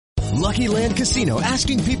Lucky Land Casino,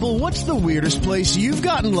 asking people, what's the weirdest place you've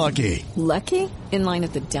gotten lucky? Lucky? In line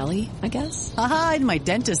at the deli, I guess? Aha, in my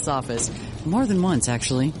dentist's office. More than once,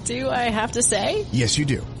 actually. Do I have to say? Yes, you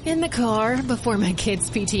do. In the car before my kids'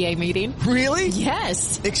 PTA meeting. Really?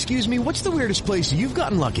 Yes. Excuse me, what's the weirdest place you've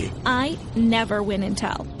gotten lucky? I never win and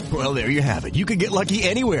tell. Well, there you have it. You can get lucky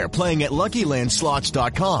anywhere, playing at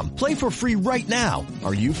LuckyLandSlots.com. Play for free right now.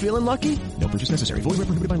 Are you feeling lucky? No purchase necessary. Void where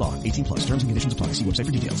prohibited by law. 18 plus. Terms and conditions apply. See website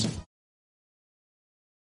for details.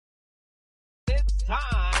 It's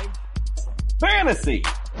time. Fantasy.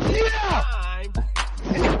 Yeah! Time.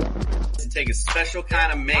 To take a special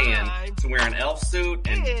kind of man to wear an elf suit,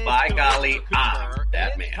 and by golly, I'm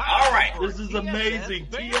that man. All right. This is amazing.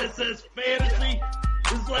 TSS Fantasy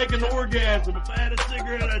is like an orgasm. If I had a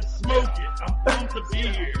cigarette, I'd smoke it. I'm pumped to be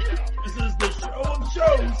here. This is the show of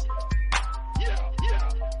shows.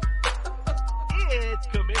 It's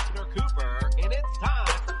Commissioner Cooper, and it's time.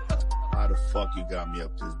 How the fuck you got me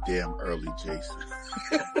up this damn early, Jason?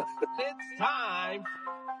 It's time.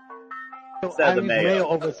 I use mayo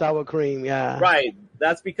over sour cream, yeah. Right.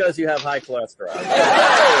 That's because you have high cholesterol.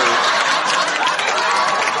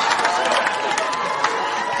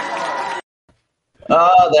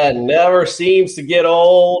 That never seems to get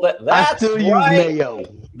old. I still use mayo.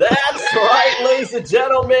 That's right, ladies and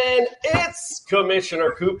gentlemen. It's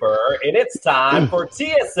Commissioner Cooper, and it's time for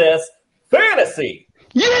TSS Fantasy.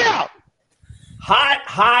 Yeah!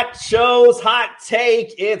 Hot shows, hot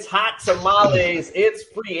take. It's hot tamales. It's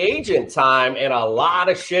free agent time and a lot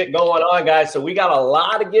of shit going on, guys. So we got a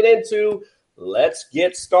lot to get into. Let's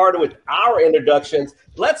get started with our introductions.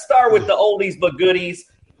 Let's start with the oldies but goodies.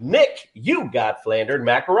 Nick, you got Flandered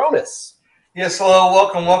Macaronis. Yes, hello,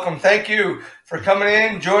 welcome. Thank you for coming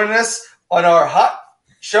in, joining us on our hot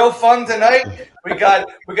show fun tonight. We got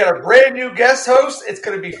a brand new guest host. It's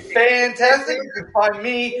going to be fantastic. You can find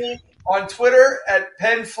me on Twitter at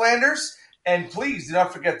Penn Flanders. And please do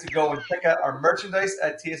not forget to go and check out our merchandise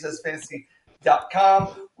at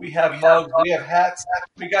tssfantasy.com. We have mugs, we have hats,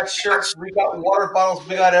 we got shirts, we got water bottles,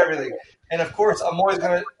 we got everything. And of course, I'm always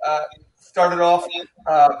going to start it off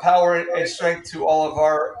power and strength to all of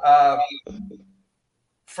our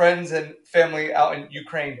friends and family out in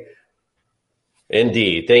Ukraine.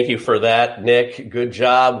 Indeed. Thank you for that, Nick. Good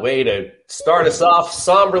job. Way to start us off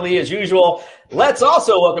somberly as usual. Let's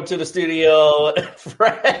also welcome to the studio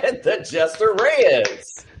Fred the Jester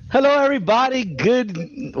Reyes. Hello, everybody. Good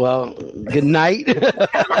night.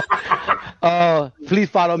 Please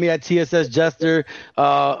follow me at TSS Jester.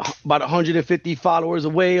 About 150 followers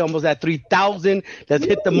away, almost at 3,000. Let's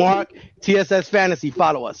hit the mark. TSS Fantasy,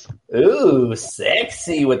 follow us. Ooh,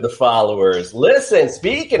 sexy with the followers. Listen,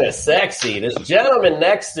 speaking of sexy, this gentleman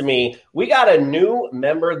next to me, we got a new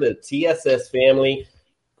member of the TSS family.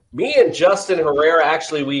 Me and Justin Herrera,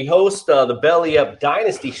 actually, we host the Belly Up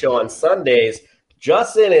Dynasty show on Sundays.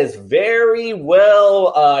 Justin is very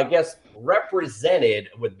well, represented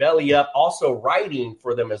with Belly Up, also writing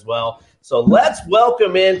for them as well. So let's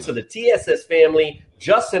welcome into the TSS family,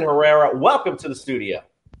 Justin Herrera. Welcome to the studio.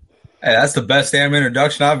 Hey, that's the best damn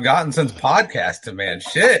introduction I've gotten since podcasting, man.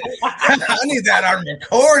 Shit. I need that on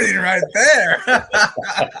recording right there.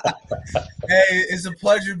 Hey, it's a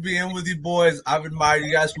pleasure being with you boys. I've admired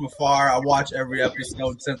you guys from afar. I watch every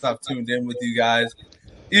episode since I've tuned in with you guys.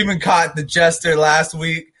 Even caught the Jester last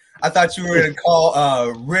week. I thought you were going to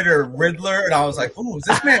call Riddler, and I was like, ooh, is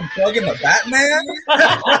this man plugging the Batman?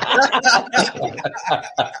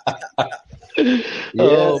 Yes.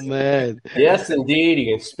 Oh, man. Yes, indeed. You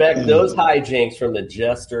can expect those hijinks from the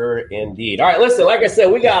Jester, indeed. All right, listen, like I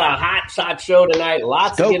said, we got a hot show tonight.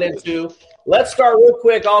 Lots to get into. Let's start real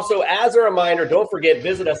quick. Also, as a reminder, don't forget,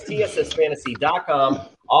 visit us, tssfantasy.com.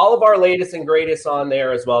 All of our latest and greatest on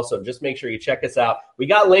there as well, so just make sure you check us out. We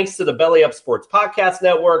got links to the Belly Up Sports Podcast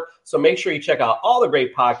Network, so make sure you check out all the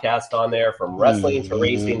great podcasts on there, from wrestling to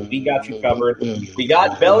racing. We got you covered. We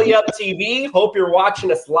got Belly Up TV. Hope you're watching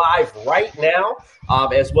us live right now.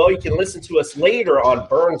 As well, you can listen to us later on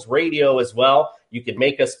Burns Radio as well. You can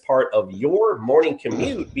make us part of your morning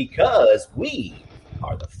commute because we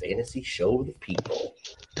are the fantasy show of the people.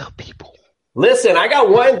 The people. Listen, I got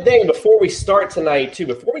one thing before we start tonight, too.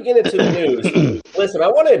 Before we get into the news, listen, I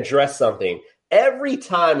want to address something. Every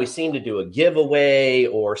time we seem to do a giveaway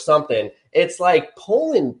or something, it's like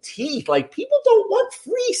pulling teeth. Like, people don't want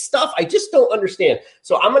free stuff. I just don't understand.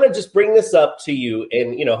 So I'm going to just bring this up to you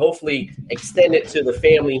and, hopefully extend it to the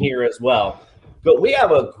family here as well. We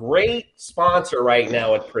have a great sponsor right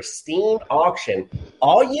now at Pristine Auction.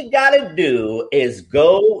 All you got to do is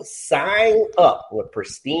go sign up with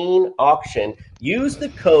Pristine Auction. Use the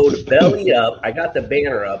code BELLYUP. I got the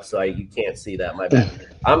banner up, so you can't see that. My bad.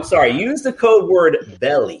 I'm sorry. Use the code word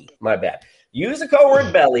BELLY. My bad. Use the code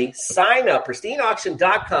word BELLY. Sign up.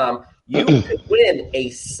 PristineAuction.com. You could win a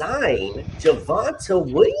signed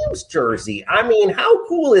Javonte Williams jersey. I mean, how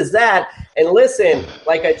cool is that? And listen,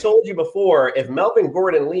 like I told you before, if Melvin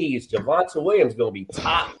Gordon leaves, Javonte Williams is going to be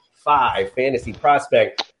top 5 fantasy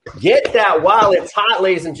prospect. Get that while it's hot,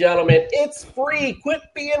 ladies and gentlemen. It's free. Quit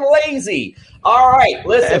being lazy. All right,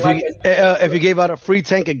 listen. If you gave out a free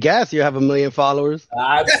tank of gas, you have 1 million followers.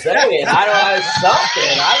 I'm saying, I don't know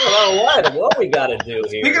something. I don't know what we got to do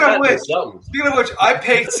here. Speaking of which, I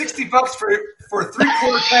paid $60 for a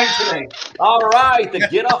 3/4 tank today. All right, the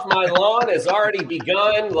Get Off My Lawn has already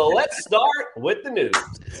begun. Well, let's start with the news.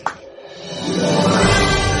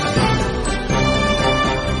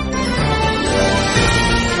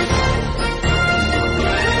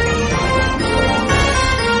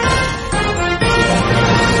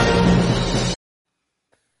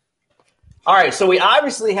 All right, so we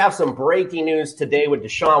obviously have some breaking news today with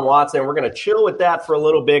Deshaun Watson. We're going to chill with that for a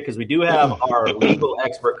little bit because we do have our legal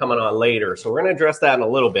expert coming on later. So we're going to address that in a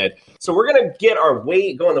little bit. So we're going to get our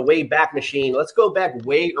go in the way back machine. Let's go back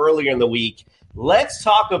way earlier in the week. Let's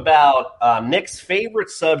talk about Nick's favorite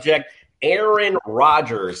subject, Aaron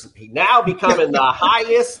Rodgers. Now becoming the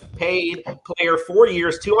highest paid player, 4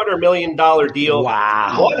 years, $200 million deal.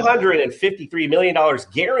 Wow. $153 million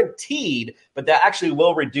guaranteed, but that actually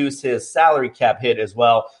will reduce his salary cap hit as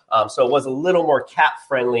well. So it was a little more cap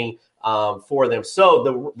friendly for them.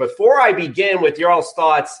 So before I begin with your all's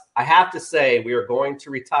thoughts, I have to say we are going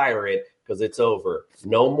to retire it because it's over.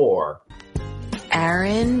 No more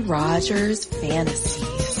Aaron Rodgers fantasies.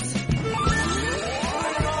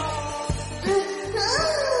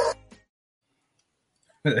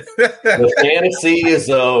 The fantasy is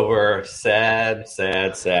over. Sad,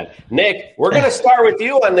 sad, sad. Nick, we're going to start with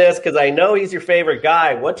you on this because I know he's your favorite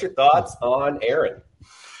guy. What's your thoughts on Aaron?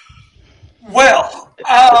 Well,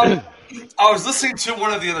 I was listening to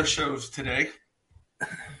one of the other shows today,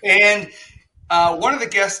 and one of the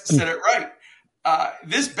guests said it right.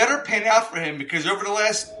 This better pan out for him because over the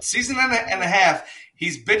last season and a half,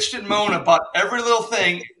 he's bitched and moaned about every little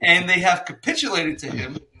thing, and they have capitulated to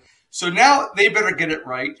him. So now they better get it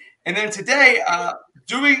right. And then today,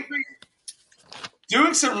 doing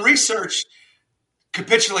some research,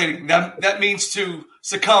 capitulating, that means to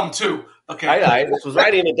succumb to. Okay. I was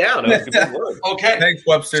writing it down. That was a good word. Okay. Thanks,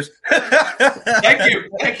 Websters.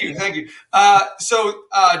 Thank you. So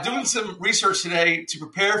doing some research today to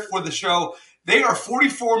prepare for the show, they are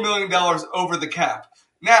 $44 million over the cap.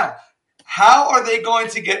 Now, how are they going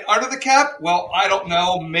to get under the cap? Well, I don't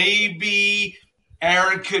know. Maybe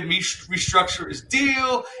Aaron could restructure his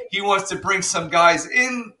deal. He wants to bring some guys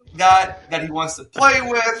in that he wants to play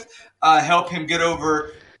with, help him get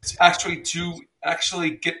over to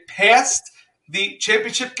actually get past the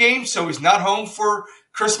championship game so he's not home for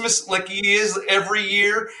Christmas like he is every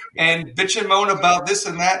year and bitch and moan about this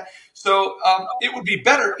and that. So it would be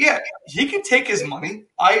better. Yeah, he can take his money.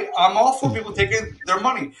 I'm all for people taking their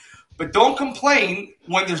money. But don't complain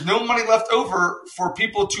when there's no money left over for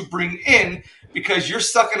people to bring in because you're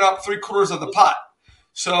sucking up 3/4 of the pot.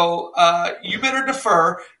 So you better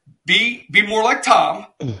defer. Be more like Tom,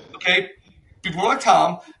 okay? Be more like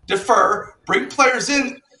Tom. Defer. Bring players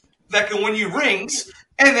in that can win you rings,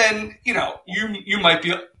 and then you might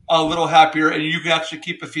be a little happier, and you can actually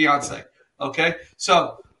keep a fiance. Okay,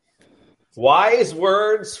 so. Wise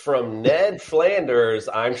words from Ned Flanders.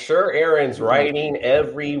 I'm sure Aaron's writing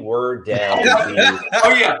every word down.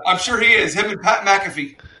 Oh, yeah. I'm sure he is. Him and Pat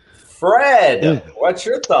McAfee. Fred, what's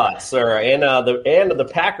your thoughts, sir? And the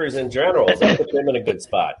Packers in general. Does that put them in a good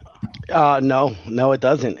spot? No, it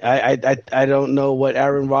doesn't. I don't know what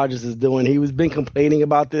Aaron Rodgers is doing. He's been complaining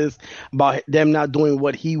about this, about them not doing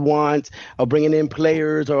what he wants, or bringing in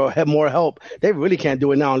players or have more help. They really can't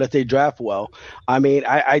do it now unless they draft well. I mean,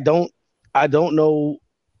 I don't know.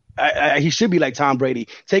 He should be like Tom Brady.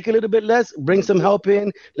 Take a little bit less, bring some help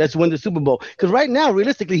in. Let's win the Super Bowl. Because right now,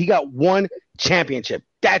 realistically, he got one championship.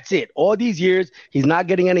 That's it. All these years, he's not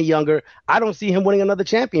getting any younger. I don't see him winning another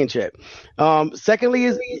championship.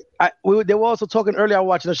 Secondly, they were also talking earlier, I was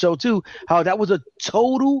watching the show too, how that was a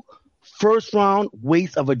total first-round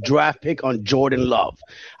waste of a draft pick on Jordan Love.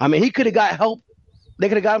 I mean, he could have got help. They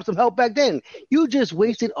could have got him some help back then. You just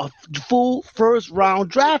wasted a full first-round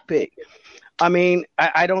draft pick. I mean,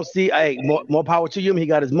 I don't see more power to him. He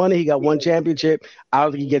got his money. He got one championship. I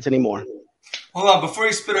don't think he gets any more. Hold on, before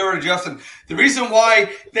you spit over to Justin, the reason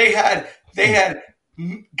why they had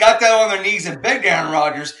got down on their knees and begged Aaron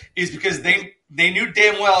Rodgers is because they knew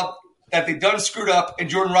damn well that they done screwed up and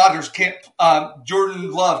Jordan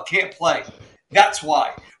Love can't play. That's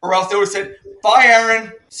why. Or else they would have said, bye,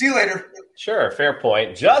 Aaron. See you later. Sure, fair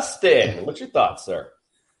point. Justin, what's your thoughts, sir?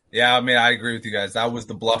 Yeah, I mean, I agree with you guys. That was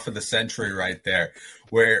the bluff of the century right there,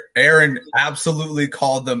 where Aaron absolutely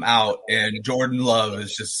called them out, and Jordan Love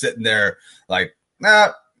is just sitting there like, nah.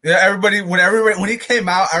 Yeah, when he came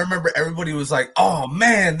out, I remember everybody was like, oh,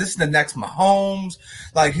 man, this is the next Mahomes.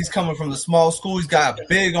 Like, he's coming from the small school. He's got a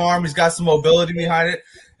big arm. He's got some mobility behind it.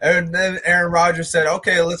 And then Aaron Rodgers said,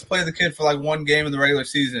 okay, let's play the kid for like one game in the regular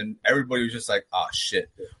season. Everybody was just like, oh, shit,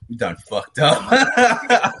 we done fucked up.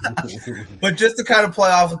 But just to kind of play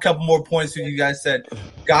off a couple more points that you guys said,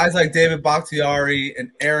 guys like David Bakhtiari and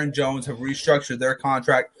Aaron Jones have restructured their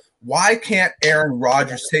contract. Why can't Aaron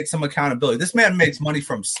Rodgers take some accountability? This man makes money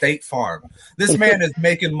from State Farm. This man is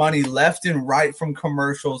making money left and right from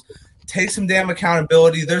commercials. Take some damn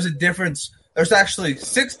accountability. There's a difference. There's actually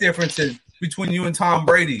 6 differences between you and Tom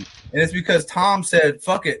Brady. And it's because Tom said,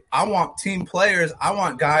 fuck it, I want team players. I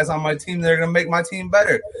want guys on my team that are going to make my team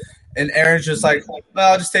better. And Aaron's just like, well,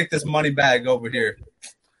 I'll just take this money bag over here.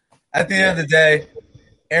 At the end of the day,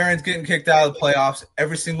 Aaron's getting kicked out of the playoffs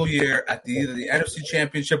every single year at either the NFC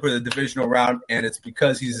Championship or the divisional round, and it's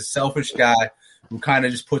because he's a selfish guy who kind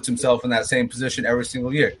of just puts himself in that same position every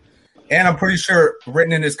single year. And I'm pretty sure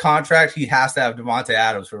written in his contract, he has to have Devontae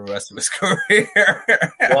Adams for the rest of his career.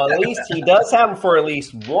 Well, at least he does have him for at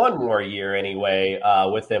least one more year anyway,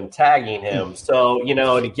 with them tagging him. So,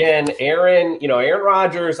 and again, Aaron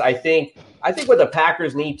Rodgers, I think what the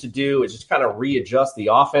Packers need to do is just kind of readjust the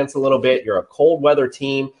offense a little bit. You're a cold weather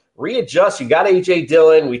team. Readjust. You got A.J.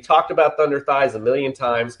 Dillon. We talked about Thunder Thighs a million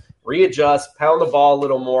times. Readjust, pound the ball a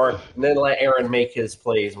little more, and then let Aaron make his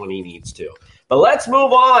plays when he needs to. But let's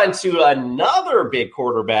move on to another big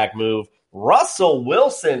quarterback move. Russell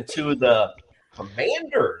Wilson to the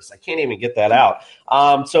Commanders. I can't even get that out.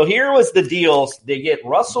 So here was the deal. They get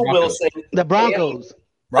Russell Wilson. The Broncos. The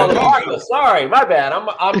Broncos. Sorry, my bad. I'm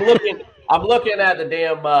looking. I'm looking at the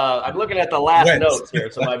damn. I'm looking at the last notes here,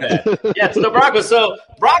 so my bad. Yeah, it's the Broncos. So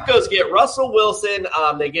Broncos get Russell Wilson.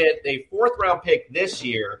 They get a 4th round pick this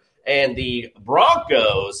year. And the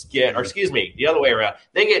Broncos get, the other way around.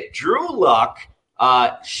 They get Drew Luck,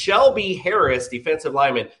 Shelby Harris, defensive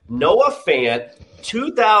lineman, Noah Fant,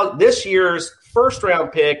 this year's 1st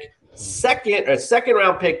round pick, second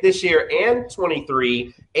round pick this year and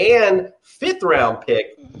 23, and 5th round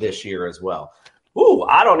pick this year as well. Ooh,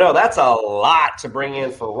 I don't know. That's a lot to bring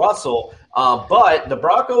in for Russell. But the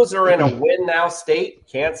Broncos are in a win-now state.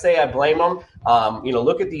 Can't say I blame them.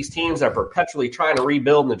 Look at these teams that are perpetually trying to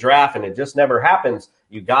rebuild in the draft, and it just never happens.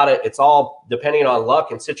 You got it. It's all depending on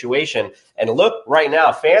luck and situation. And look right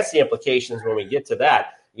now, fantasy implications when we get to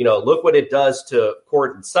that. Look what it does to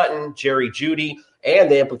Courtland Sutton, Jerry Jeudy,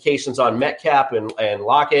 and the implications on Metcalf and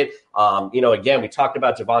Lockett. Again, we talked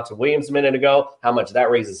about Javonte Williams a minute ago, how much that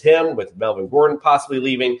raises him with Melvin Gordon possibly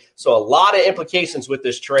leaving. So a lot of implications with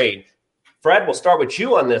this trade. Fred, we'll start with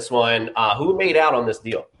you on this one. Who made out on this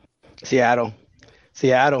deal? Seattle,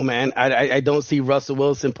 man. I don't see Russell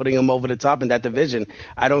Wilson putting him over the top in that division.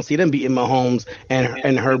 I don't see them beating Mahomes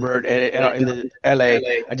and Herbert in the LA.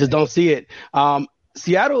 I just don't see it.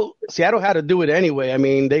 Seattle had to do it anyway. I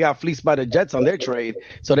mean, they got fleeced by the Jets on their trade,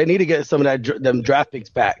 so they need to get some of them draft picks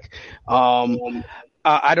back.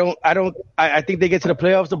 I think they get to the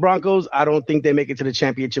playoffs, the Broncos. I don't think they make it to the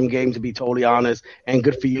championship game, to be totally honest. And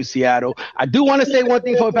good for you, Seattle. I do want to say one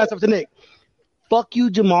thing before I pass up to Nick. Fuck you,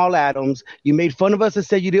 Jamal Adams. You made fun of us and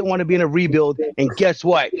said you didn't want to be in a rebuild, and guess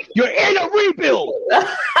what? You're in a rebuild.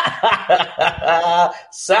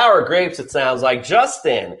 Sour grapes, it sounds like.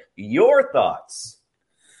 Justin, your thoughts?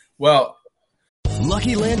 Well,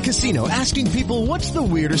 Lucky Land Casino, asking people, what's the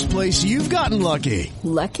weirdest place you've gotten lucky?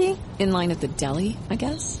 Lucky? In line at the deli, I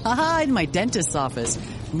guess? Aha, in my dentist's office.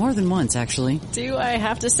 More than once, actually. Do I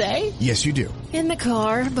have to say? Yes, you do. In the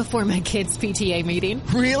car before my kids' PTA meeting.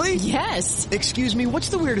 Really? Yes. Excuse me, what's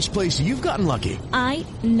the weirdest place you've gotten lucky? I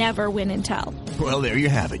never win and tell. Well, there you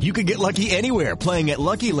have it. You can get lucky anywhere, playing at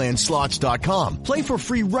LuckyLandSlots.com. Play for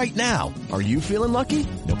free right now. Are you feeling lucky?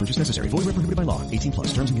 No purchase necessary. Void where prohibited by law. 18+.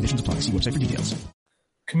 Terms and conditions apply. See website for details.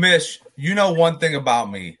 Commish, you know one thing about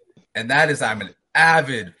me, and that is I'm an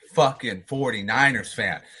avid fucking 49ers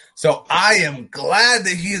fan. So I am glad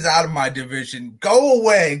that he is out of my division. Go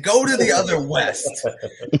away. Go to the other West.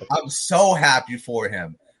 I'm so happy for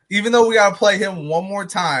him. Even though we got to play him one more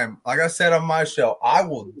time, like I said on my show, I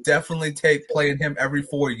will definitely take playing him every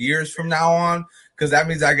 4 years from now on, because that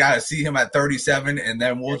means I got to see him at 37, and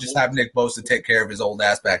then we'll just have Nick Bosa take care of his old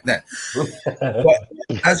ass back then. But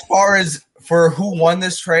as far as for who won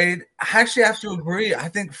this trade, I actually have to agree. I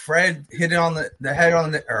think Fred hit it on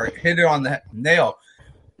the nail.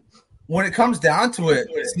 When it comes down to it,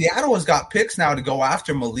 Seattle has got picks now to go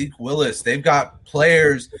after Malik Willis. They've got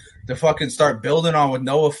players to fucking start building on with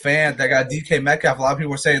Noah Fant. They got DK Metcalf. A lot of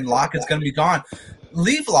people were saying Lockett's going to be gone.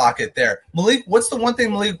 Leave Lockett there. Malik, what's the one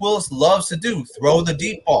thing Malik Willis loves to do? Throw the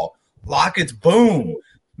deep ball. Lockett's boom.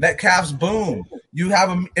 Metcalf's boom. You have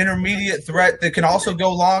an intermediate threat that can also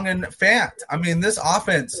go long and Fant. I mean, this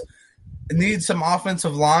offense needs some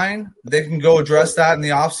offensive line. They can go address that in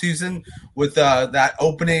the offseason with that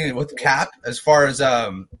opening with Cap as far as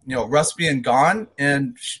Russ being gone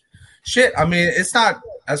and shit. I mean, it's not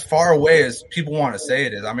as far away as people want to say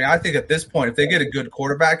it is. I mean, I think at this point, if they get a good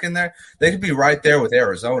quarterback in there, they could be right there with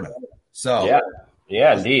Arizona. So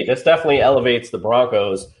yeah, indeed, this definitely elevates the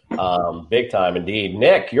Broncos big time. Indeed,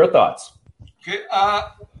 Nick, your thoughts? Okay,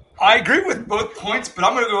 I agree with both points, but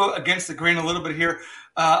I'm going to go against the grain a little bit here.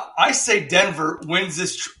 I say Denver wins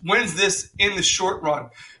this in the short run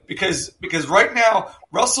because right now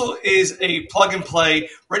Russell is a plug and play.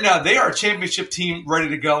 Right now they are a championship team ready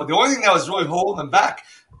to go. The only thing that was really holding them back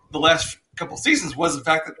the last couple of seasons was the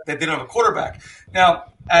fact that they didn't have a quarterback.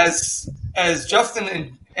 Now, as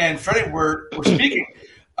Justin and Freddie were speaking,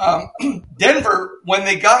 Denver, when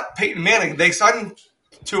they got Peyton Manning, they signed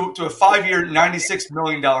to a 5-year, $96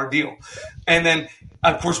 million deal, and then.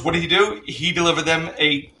 Of course, what did he do? He delivered them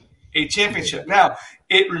a championship. Now,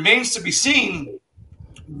 it remains to be seen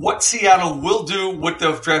what Seattle will do with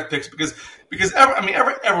those draft picks because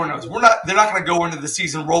everyone knows they're not going to go into the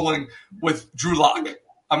season rolling with Drew Lock.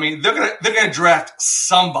 I mean, they're gonna draft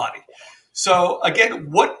somebody. So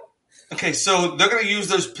again, so they're going to use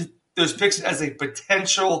those picks as a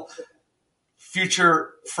potential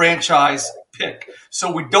future franchise pick.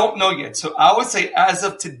 So we don't know yet. So I would say as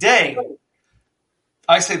of today,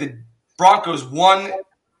 I say the Broncos won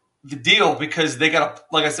the deal because they got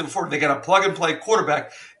like I said before, they got a plug and play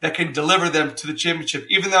quarterback that can deliver them to the championship,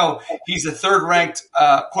 even though he's a third ranked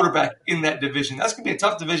quarterback in that division. That's going to be a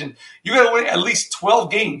tough division. You got to win at least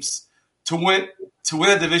 12 games to win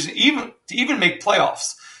a division, even make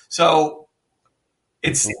playoffs. So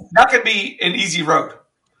it's not going to be an easy road.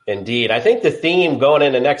 Indeed. I think the theme going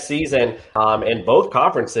into next season in both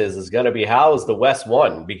conferences is going to be how is the West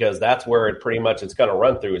won, because that's where it's going to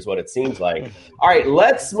run through is what it seems like. All right,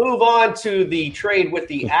 let's move on to the trade with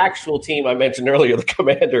the actual team I mentioned earlier, the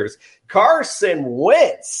Commanders. Carson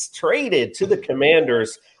Wentz traded to the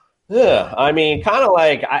Commanders. I mean, kind of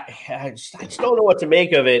like I just don't know what to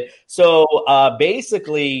make of it. So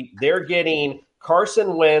basically they're getting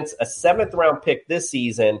Carson Wentz, a 7th-round pick this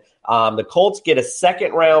season. The Colts get a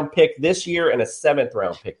 2nd-round pick this year and a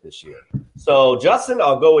 7th-round pick this year. So, Justin,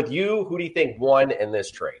 I'll go with you. Who do you think won in this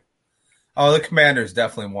trade? Oh, the Commanders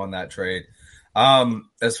definitely won that trade.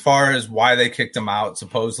 As far as why they kicked him out,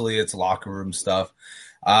 supposedly it's locker room stuff.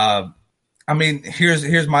 I mean,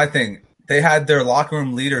 here's my thing. They had their locker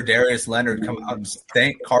room leader, Darius Leonard, come out and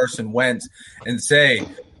thank Carson Wentz and say,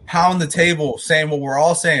 pound the table, saying what we're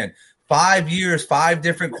all saying. 5 years, 5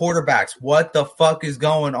 different quarterbacks. What the fuck is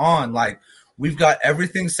going on? Like, we've got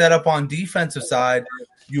everything set up on defensive side.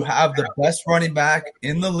 You have the best running back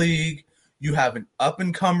in the league. You have an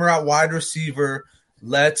up-and-comer at wide receiver.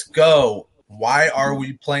 Let's go. Why are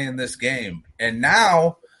we playing this game? And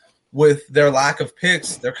now, with their lack of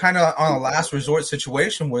picks, they're kind of on a last resort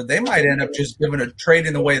situation where they might end up just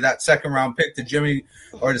trading away that 2nd-round pick to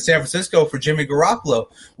San Francisco for Jimmy Garoppolo,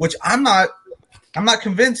 which I'm not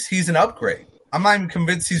convinced he's an upgrade. I'm not even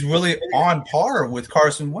convinced he's really on par with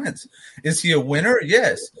Carson Wentz. Is he a winner?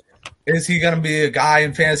 Yes. Is he going to be a guy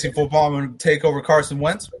in fantasy football and take over Carson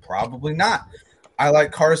Wentz? Probably not. I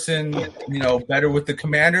like Carson, better with the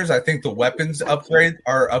Commanders. I think the weapons are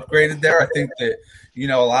upgraded there. I think that,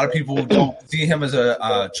 a lot of people don't see him as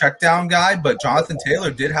a check down guy, but Jonathan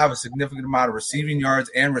Taylor did have a significant amount of receiving yards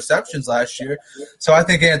and receptions last year. So I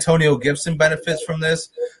think Antonio Gibson benefits from this.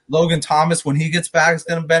 Logan Thomas, when he gets back, is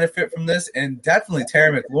going to benefit from this. And definitely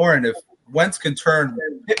Terry McLaurin, if Wentz can turn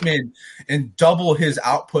Pittman and double his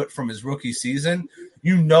output from his rookie season,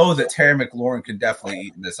 that Terry McLaurin can definitely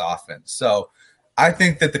eat in this offense. So I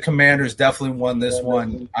think that the Commanders definitely won this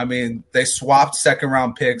one. I mean, they swapped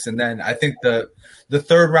 2nd-round picks, and then I think the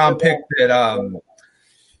 3rd-round pick that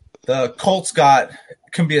the Colts got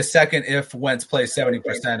can be a 2nd if Wentz plays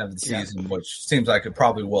 70% of the season, which seems like it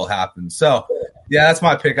probably will happen. So, yeah, that's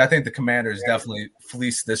my pick. I think the Commanders definitely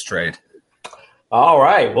fleeced this trade. All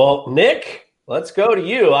right. Well, Nick, Let's go to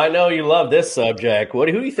you. I know you love this subject. Who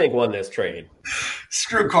do you think won this trade?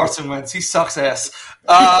 Screw Carson Wentz. He sucks ass.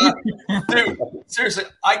 Dude, seriously,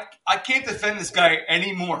 I can't defend this guy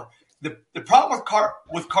anymore. The problem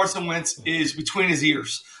with Carson Wentz is between his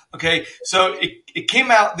ears. Okay, so it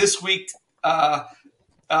came out this week.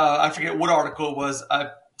 I forget what article it was.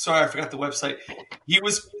 Sorry, I forgot the website. He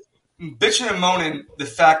was bitching and moaning the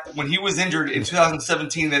fact when he was injured in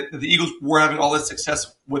 2017 that the Eagles were having all this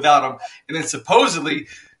success without him. And then supposedly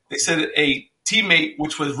they said a teammate,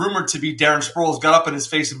 which was rumored to be Darren Sproles, got up in his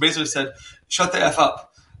face and basically said, shut the F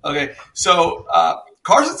up. Okay, so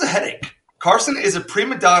Carson's a headache. Carson is a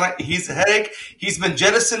prima donna. He's a headache. He's been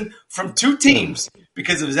jettisoned from 2 teams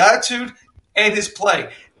because of his attitude and his play.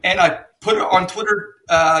 And I put it on Twitter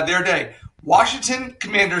the other day. Washington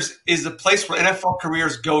Commanders is the place where NFL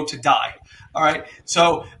careers go to die. All right.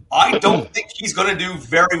 So I don't think he's going to do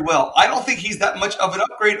very well. I don't think he's that much of an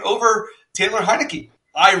upgrade over Taylor Heineke.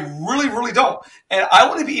 I really, really don't. And I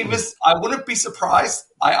wouldn't be surprised.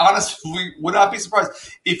 I honestly would not be surprised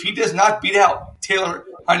if he does not beat out Taylor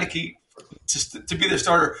Heineke to be the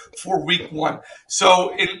starter for week 1.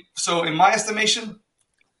 So in my estimation,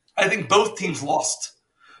 I think both teams lost.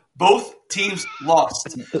 Both teams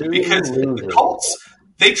lost because the Colts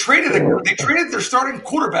they traded their starting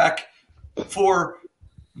quarterback for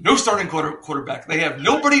no starting quarterback. They have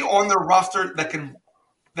nobody on their roster that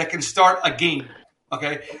can start a game.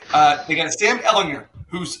 Okay, they got Sam Ehlinger,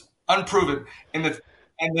 who's unproven, and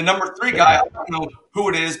the number 3 guy. I don't know who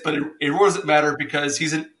it is, but it doesn't matter because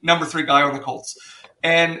he's a number 3 guy on the Colts.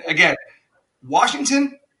 And again,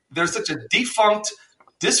 Washington, they're such a defunct,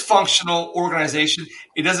 dysfunctional organization.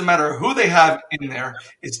 It doesn't matter who they have in there.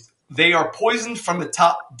 They are poisoned from the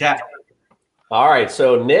top down. All right,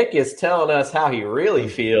 so Nick is telling us how he really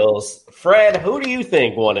feels. Fred, who do you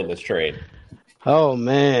think won in this trade? Oh,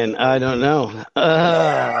 man, I don't know.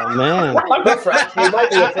 Man. He might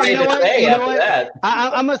be afraid to say after that.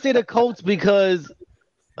 I'm going to say the Colts because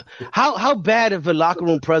how bad of a locker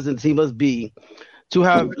room presence he must be to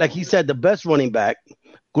have, like he said, the best running back,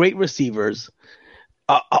 great receivers,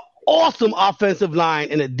 awesome offensive line,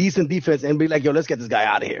 and a decent defense, and be like, yo, let's get this guy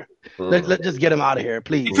out of here. Let's just get him out of here,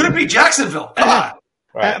 please. He couldn't be Jacksonville. Come on.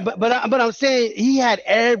 Right. But I'm saying he had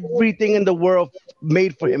everything in the world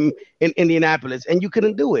made for him in Indianapolis, and you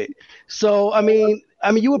couldn't do it. So, I mean,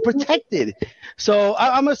 you were protected. So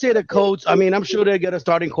I'm going to say the Colts. I mean, I'm sure they'll get a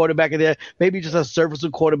starting quarterback in there, maybe just a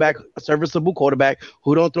serviceable quarterback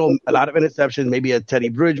who don't throw a lot of interceptions, maybe a Teddy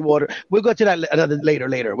Bridgewater. We'll go to that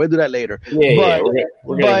later. We'll do that later.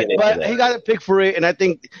 But he got a pick for it, and I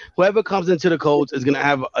think whoever comes into the Colts is going to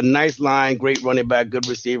have a nice line, great running back, good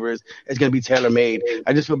receivers. It's going to be tailor-made.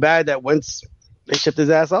 I just feel bad that once they shipped his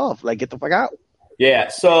ass off, like, get the fuck out. Yeah,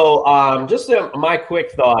 so just my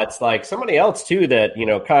quick thoughts, like somebody else too that,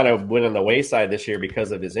 kind of went on the wayside this year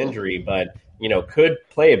because of his injury, but, could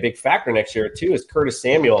play a big factor next year too is Curtis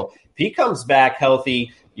Samuel. If he comes back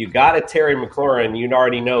healthy, you got a Terry McLaurin, you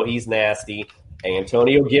already know he's nasty.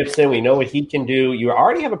 Antonio Gibson, we know what he can do. You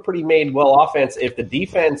already have a pretty made well offense. If the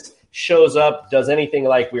defense shows up, does anything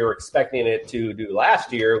like we were expecting it to do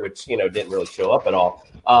last year, which, didn't really show up at all.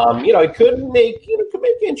 It could make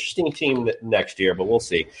an interesting team next year, but we'll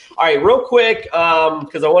see. All right, real quick,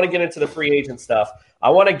 because I want to get into the free agent stuff. I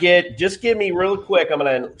want to give me real quick. I'm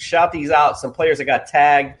going to shout these out. Some players that got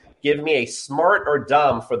tagged. Give me a smart or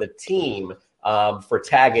dumb for the team for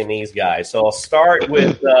tagging these guys. So I'll start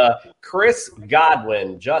with Chris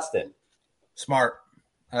Godwin. Justin. Smart.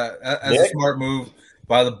 As a smart move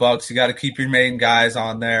by the Bucs. You got to keep your main guys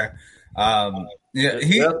on there. He's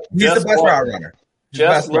the best route runner.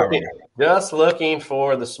 Just looking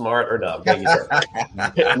for the smart or dumb.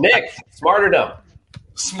 Nick, smart or dumb?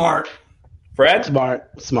 Smart. Fred?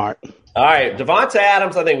 Smart. All right, Devonta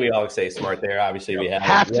Adams. I think we always say smart there. Obviously, we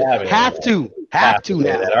have to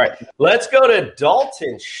now. All right, let's go to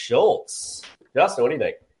Dalton Schultz. Justin, what do you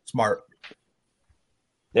think? Smart.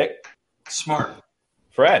 Nick? Smart.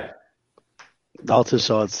 Fred? Dalton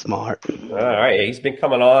Schultz, smart. All right, he's been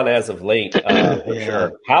coming on as of late, for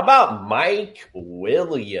sure. How about Mike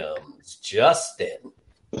Williams, Justin?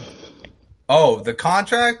 Oh, the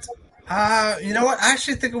contract? You know what? I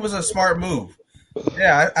actually think it was a smart move.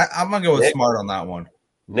 Yeah, I'm going to go with Nick? Smart on that one.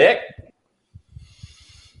 Nick?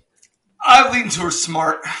 I lean towards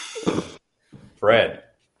smart. Fred?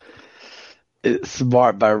 It's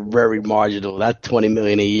smart, but very marginal. That $20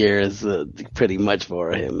 million a year is pretty much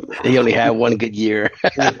for him. He only had one good year.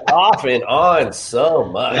 He's off and on so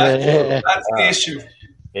much. That's the issue.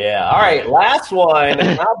 Yeah. All right. Last one.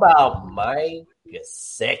 How about Mike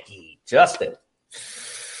Gesicki? Justin.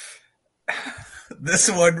 This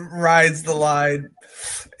one rides the line.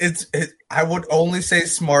 I would only say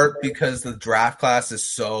smart because the draft class is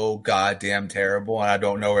so goddamn terrible, and I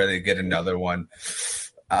don't know where they get another one.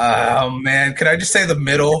 Oh man, can I just say the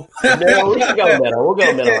middle? No, we can go middle. We'll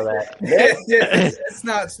go middle on that. It's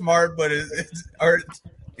not smart, but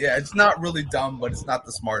it's not really dumb, but it's not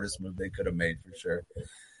the smartest move they could have made for sure.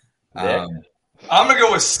 I'm gonna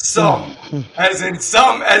go with some, as in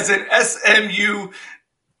SMUMB.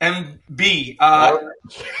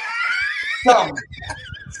 Some.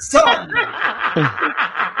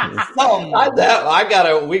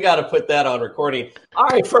 We gotta put that on recording. All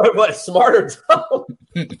right, for what, smart or dumb?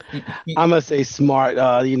 I'm gonna say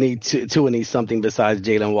smart. You need two and need something besides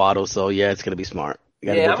Jalen Waddle. So yeah, it's gonna be smart.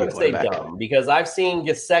 Yeah, I'm gonna say dumb because I've seen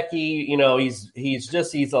Gesicki. You know, he's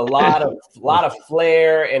a lot of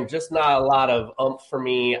flair and just not a lot of oomph for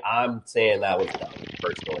me. I'm saying that was dumb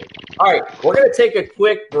personally. All right, we're gonna take a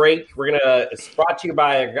quick break. It's brought to you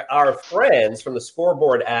by our friends from the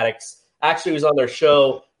Scoreboard Addicts. Actually, was on their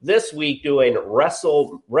show this week doing I want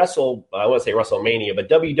to say WrestleMania, but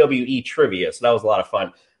WWE trivia. So that was a lot of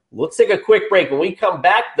fun. Let's take a quick break. When we come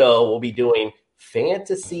back, though, we'll be doing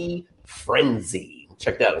Fantasy Frenzy.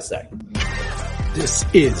 Check that out in a second. This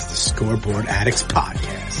is the Scoreboard Addicts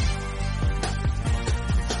Podcast.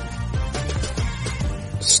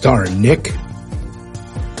 Starring Nick,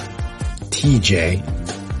 TJ,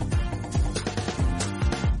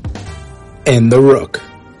 and The Rook.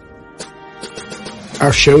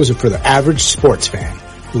 Our shows are for the average sports fan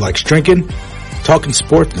who likes drinking, talking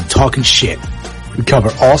sports, and talking shit. We cover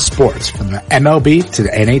all sports from the MLB to the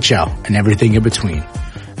NHL and everything in between,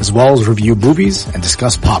 as well as review movies and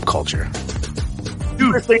discuss pop culture.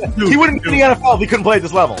 Dude, he wouldn't be in the NFL if he couldn't play at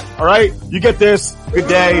this level. All right? You get this. Good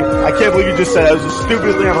day. I can't believe you just said that. It was the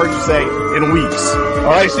stupidest thing I've heard you say in weeks. All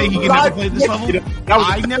right? Saying he can never play at this level?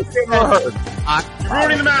 I never heard. You're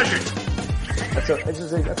ruining the magic. That's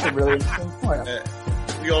a really interesting point.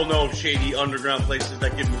 We all know of shady underground places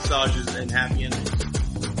that give massages and happy endings.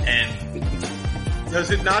 And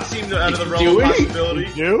does it not seem out of the realm of possibility?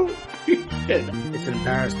 It's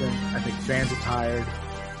embarrassing. I think fans are tired.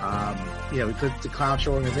 Because it's a clown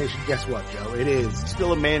show organization. Guess what, Joe? It is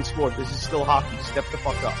still a man's sport. This is still hockey. Step the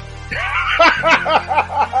fuck up.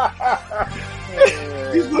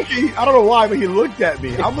 He's looking. I don't know why, but he looked at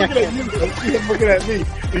me. I'm looking at you. I see him looking at me.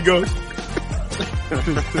 He goes.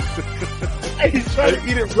 He's trying to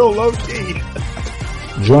eat it real low key.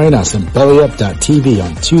 Join us on BellyUp.tv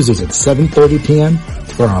on Tuesdays at 7:30 p.m.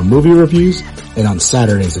 for our movie reviews and on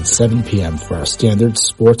Saturdays at 7 p.m. for our standard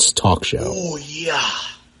sports talk show. Oh, yeah.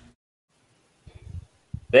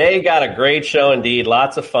 They got a great show indeed.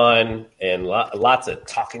 Lots of fun and lots of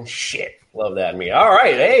talking shit. Love that. All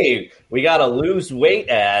right. Hey, we got a lose weight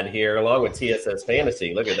ad here along with TSS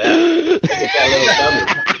Fantasy. Look at that. Look at that little dummy.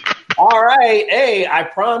 All right. Hey, I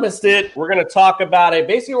promised it. We're going to talk about it.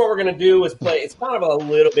 Basically, what we're going to do is play. It's kind of a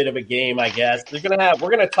little bit of a game, I guess. We're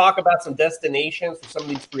going to talk about some destinations for some of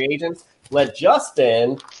these free agents. Let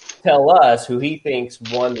Justin tell us who he thinks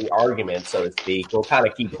won the argument, so to speak. We'll kind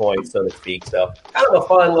of keep points, so to speak. So kind of a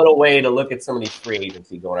fun little way to look at some of these free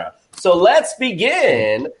agency going around. So let's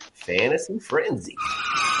begin Fantasy Frenzy.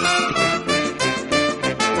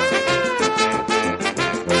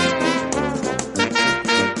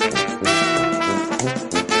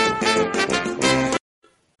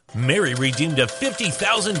 Mary redeemed a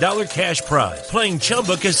 $50,000 cash prize playing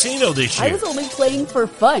Chumba Casino this year. I was only playing for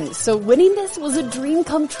fun, so winning this was a dream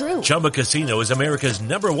come true. Chumba Casino is America's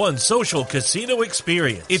 #1 social casino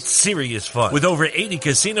experience. It's serious fun. With over 80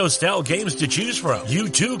 casino-style games to choose from, you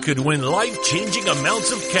too could win life-changing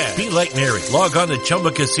amounts of cash. Be like Mary. Log on to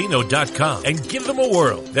ChumbaCasino.com and give them a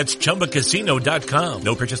whirl. That's ChumbaCasino.com.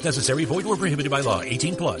 No purchase necessary. Void where prohibited by law.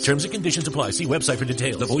 18+. Terms and conditions apply. See website for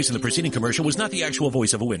details. The voice in the preceding commercial was not the actual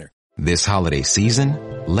voice of a winner. This holiday season,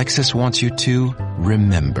 Lexus wants you to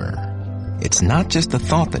remember. It's not just the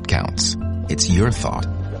thought that counts. It's your thought.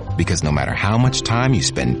 Because no matter how much time you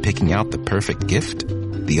spend picking out the perfect gift,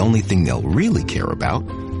 the only thing they'll really care about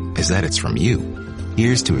is that it's from you.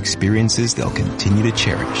 Here's to experiences they'll continue to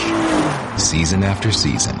cherish. Season after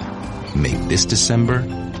season. Make this December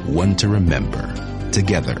one to remember.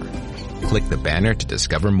 Together. Click the banner to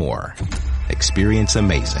discover more. Experience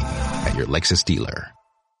amazing at your Lexus dealer.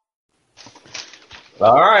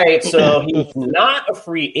 All right, so he's not a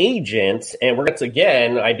free agent, and we're going to,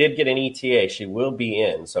 again, I did get an ETA. She will be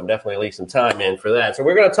in, so I'm definitely leaving some time in for that. So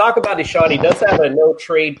we're going to talk about Deshaun. He does have a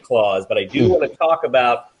no-trade clause, but I do want to talk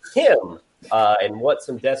about him and what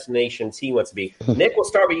some destinations he wants to be. Nick, we'll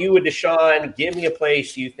start with you with Deshaun. Give me a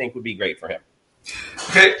place you think would be great for him.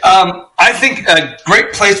 Okay, I think a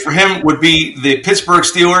great place for him would be the Pittsburgh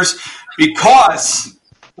Steelers because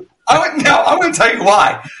I'm going to tell you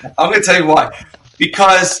why.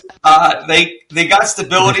 Because they got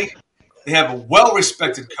stability. They have a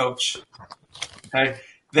well-respected coach. Okay,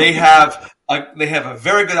 they have a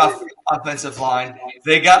very good offensive line.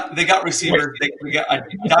 They got receivers. They got a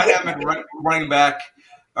dynamic running back.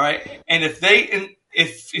 All right, and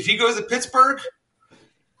if he goes to Pittsburgh,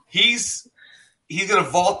 he's going to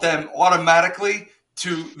vault them automatically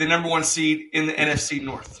to the number 1 seed in the NFC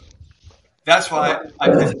North. That's why I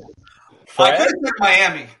could have said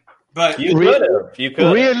Miami, but you could.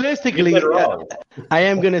 Realistically, I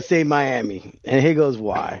am going to say Miami, and here goes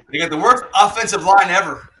why. They got the worst offensive line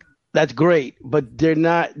ever. That's great, but they're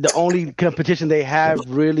not the only competition they have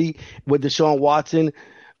really with Deshaun Watson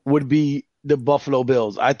would be the Buffalo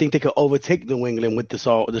Bills. I think they could overtake New England with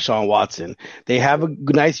Deshaun Watson. They have a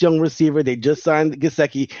nice young receiver. They just signed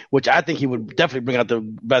Gesicki, which I think he would definitely bring out the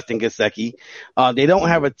best in Gesicki. They don't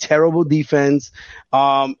have a terrible defense.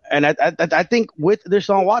 And I think with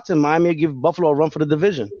Deshaun Watson, Miami will give Buffalo a run for the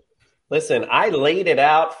division. Listen, I laid it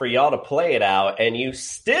out for y'all to play it out, and you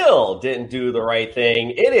still didn't do the right thing.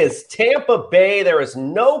 It is Tampa Bay. There is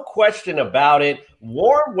no question about it.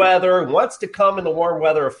 Warm weather, wants to come in the warm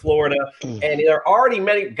weather of Florida, and there are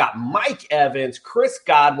already got Mike Evans, Chris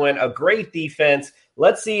Godwin, a great defense.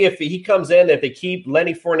 Let's see if he comes in, if they keep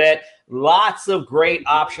Lenny Fournette. Lots of great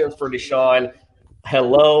options for Deshaun.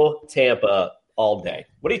 Hello, Tampa, all day.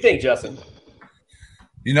 What do you think, Justin?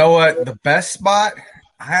 You know what? The best spot –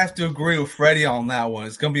 I have to agree with Freddie on that one.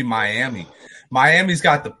 It's going to be Miami. Miami's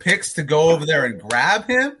got the picks to go over there and grab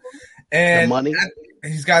him. And the money.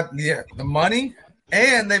 He's got the money,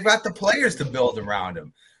 and they've got the players to build around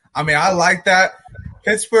him. I mean, I like that.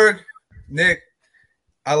 Pittsburgh, Nick,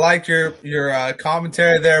 I like your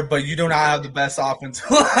commentary there, but you do not have the best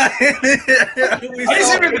offensive line. I didn't say we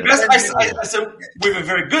have the best. I said we have a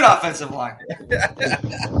very good offensive line. Better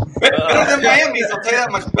than Miami's. I'll tell you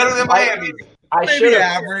that much. Better than Miami's.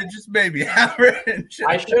 Maybe average.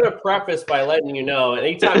 I should have prefaced by letting you know,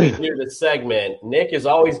 anytime we do this segment, Nick is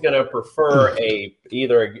always going to prefer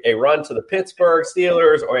either a run to the Pittsburgh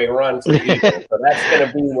Steelers or a run to the Eagles. So that's going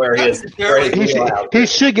to be where his he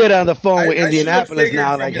should get on the phone with Indianapolis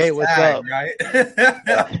now, like, hey, what's up? Right?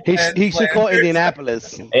 he should call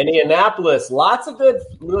Indianapolis. Indianapolis, lots of good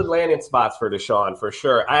landing spots for Deshaun, for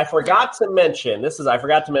sure. I forgot to mention this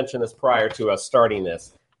prior to us starting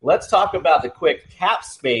this. Let's talk about the quick cap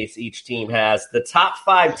space each team has. The top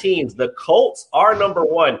 5 teams, the Colts are number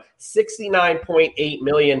 1, $69.8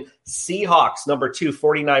 million. Seahawks, number 2,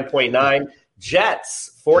 $49.9.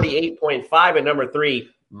 Jets, $48.5. And number 3,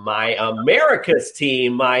 my America's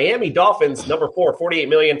team, Miami Dolphins, number 4, $48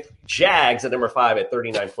 million. Jags at number 5 at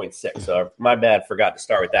 $39.6. So my bad, forgot to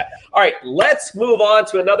start with that. All right, let's move on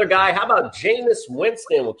to another guy. How about Jameis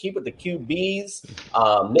Winston? We'll keep with the QBs.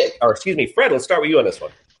 Fred, let's start with you on this one.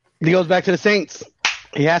 He goes back to the Saints.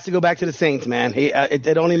 He has to go back to the Saints, man.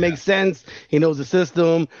 It only makes sense. He knows the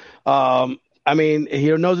system.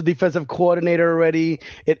 He knows the defensive coordinator already.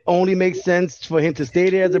 It only makes sense for him to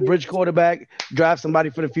stay there as a bridge quarterback, draft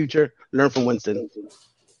somebody for the future, learn from Winston.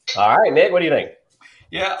 All right, Nick, what do you think?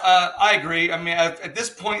 Yeah, I agree. I mean, at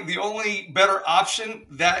this point, the only better option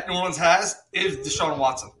that New Orleans has is Deshaun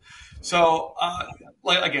Watson. So,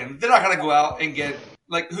 again, they're not going to go out and get –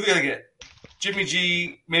 who are they going to get? Jimmy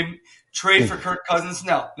G, maybe trade for Kirk Cousins.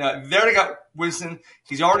 No, they already got Winston.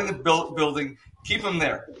 He's already in the building. Keep him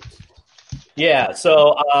there. Yeah,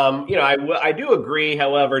 so I do agree.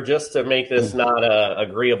 However, just to make this not a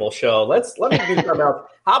agreeable show, let me do something else.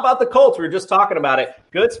 How about the Colts? We were just talking about it.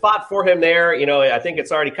 Good spot for him there. I think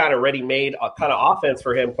it's already kind of ready-made kind of offense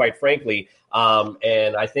for him, quite frankly.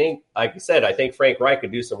 And I think, like I said, I think Frank Reich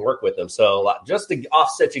could do some work with him. So just to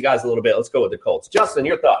offset you guys a little bit, let's go with the Colts. Justin,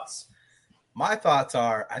 your thoughts? My thoughts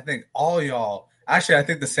are, I think all y'all – actually, I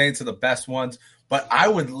think the Saints are the best ones, but I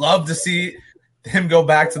would love to see him go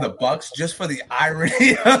back to the Bucs just for the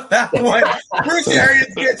irony of that one. Bruce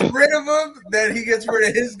Arians gets rid of him, then he gets rid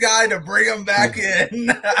of his guy to bring him back in.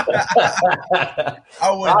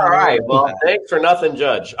 All right. Well, thanks for nothing,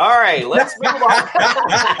 Judge. All right, let's move on.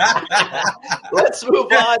 Let's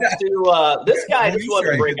move on to this guy. This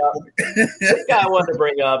guy I wanted to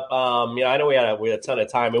bring up. I know we had a ton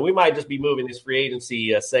of time, and we might just be moving this free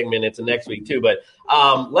agency segment into next week too. But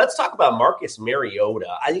let's talk about Marcus Mariota.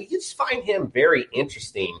 I just find him very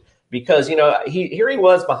interesting because, here he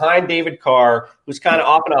was behind David Carr, who's kind of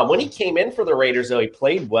off and on. When he came in for the Raiders, though, he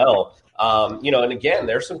played well. And again,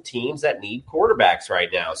 there's some teams that need quarterbacks right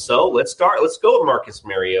now. So let's go with Marcus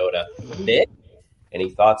Mariota. Nick,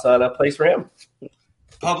 any thoughts on a place for him?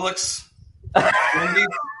 Publix.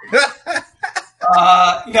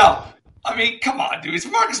 No. I mean, come on, dude. It's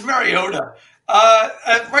Marcus Mariota.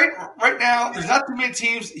 Right now, there's not too many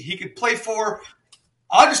teams he could play for.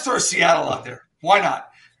 I'll just throw Seattle out there. Why not?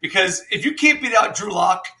 Because if you can't beat out Drew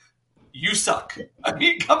Lock, you suck. I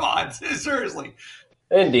mean, come on. Seriously.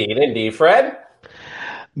 Indeed. Fred?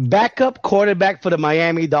 Backup quarterback for the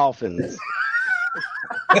Miami Dolphins.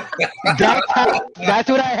 That's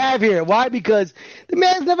what I have here. Why? Because the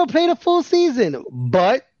man's never played a full season.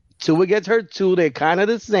 But Tua gets hurt too. They're kind of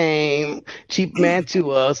the same. Cheap man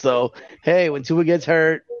Tua. So, hey, when Tua gets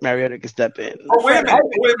hurt, Mariota can step in. Oh, wait a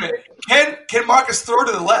minute. Can Marcus throw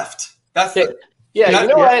to the left? That's the... Yeah, you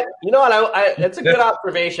know what? It's a good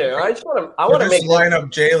observation. I want to make line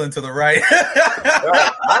up Jalen to the right.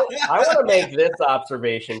 I want to make this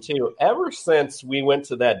observation too. Ever since we went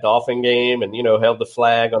to that Dolphin game and held the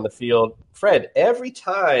flag on the field, Fred, every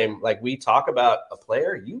time we talk about a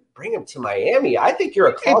player, you bring him to Miami. I think you're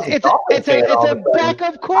a closet Dolphin fan. It's a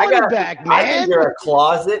backup quarterback, man. I think you're a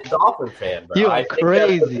closet Dolphin fan, bro. You're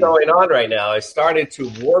crazy. That's what's going on right now. I started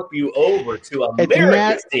to warp you over to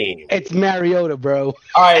America's team. It's Mariota, bro.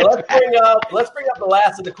 All right, let's bring up the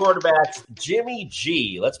last of the quarterbacks, Jimmy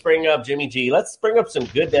G. Let's bring up Jimmy G. Let's bring up some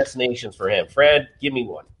good destinations for him. Fred, give me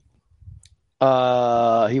one.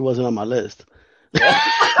 He wasn't on my list. Sorry,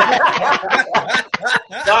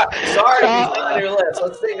 he's on your list.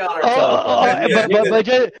 Let's think on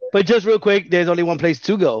ourselves. But just real quick, there's only one place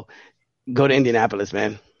to go. Go to Indianapolis,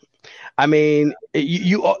 man. I mean,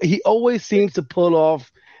 he always seems to pull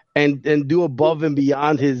off and do above and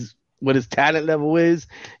beyond what his talent level is.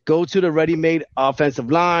 Go to the ready-made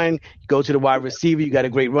offensive line. Go to the wide receiver. You got a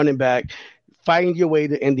great running back. Find your way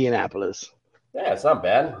to Indianapolis. Yeah, it's not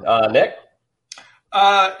bad. Nick?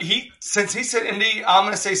 Since he said Indy, I'm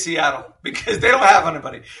going to say Seattle because they don't have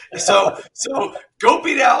anybody. So go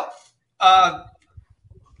beat out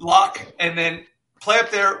Locke and then play up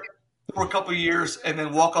there for a couple of years and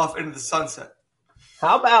then walk off into the sunset.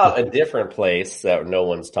 How about a different place that no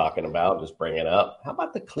one's talking about? Just bring it up. How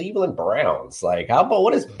about the Cleveland Browns? How about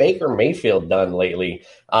what has Baker Mayfield done lately?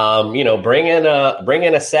 Bring in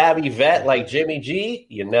a savvy vet like Jimmy G.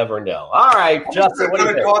 You never know. All right, Justin, what do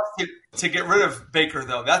you think? To get rid of Baker,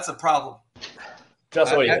 though, that's a problem.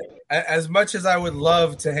 Justin, what do you think? As much as I would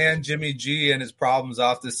love to hand Jimmy G and his problems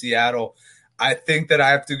off to Seattle, I think that I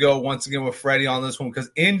have to go once again with Freddie on this one because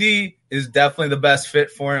Indy is definitely the best fit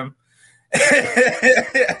for him.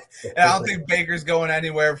 I don't think Baker's going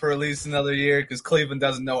anywhere for at least another year because Cleveland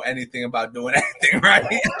doesn't know anything about doing anything right.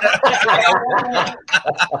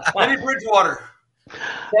 Teddy Bridgewater.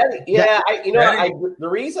 The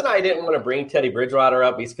reason I didn't want to bring Teddy Bridgewater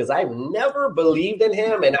up is because I never believed in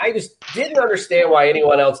him, and I just didn't understand why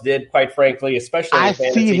anyone else did, quite frankly, especially in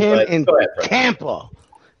fantasy. See him in Tampa.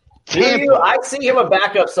 I see him a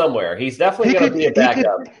backup somewhere. He's definitely going to be a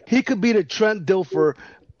backup. He could be the Trent Dilfer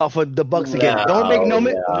for the Bucs again. Don't make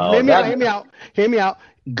Hear me out.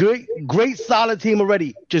 Great solid team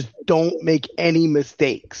already. Just don't make any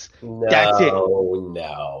mistakes. That's it.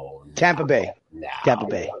 No. Tampa Bay. Tampa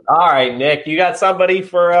Bay. All right, Nick, you got somebody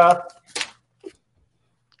for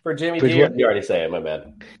Jimmy G? You already say it, my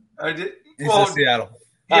bad. I did. He said Seattle.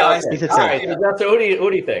 Yeah, he said Seattle. All right, so who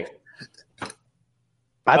do you think?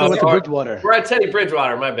 I thought it was Bridgewater. We're at Teddy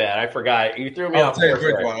Bridgewater. My bad. I forgot. You threw me off. Teddy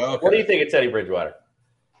Bridgewater. Okay. What do you think of Teddy Bridgewater?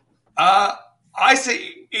 I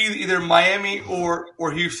say either Miami or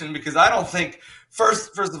Houston because I don't think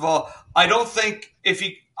first of all I don't think if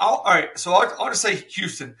he all right. So I'll just say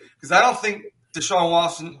Houston because I don't think Deshaun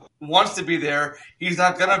Watson wants to be there. He's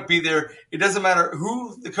not going to be there. It doesn't matter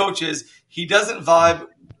who the coach is. He doesn't vibe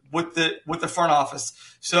with the front office.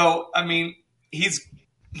 So I mean he's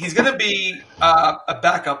going to be a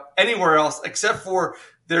backup anywhere else except for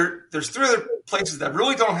there's three other places that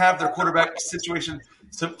really don't have their quarterback situation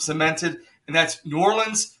cemented, and that's New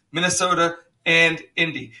Orleans, Minnesota, and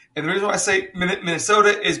Indy. And the reason why I say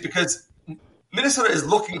Minnesota is because Minnesota is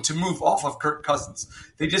looking to move off of Kirk Cousins.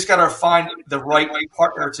 They just got to find the right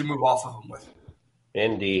partner to move off of him with.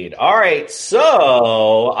 Indeed. All right,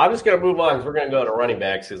 so I'm just going to move on because we're going to go to running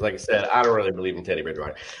backs because, like I said, I don't really believe in Teddy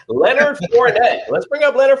Bridgewater. Leonard Fournette. Let's bring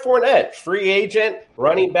up Leonard Fournette, free agent,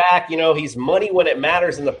 running back. He's money when it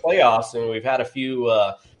matters in the playoffs, and we've had a few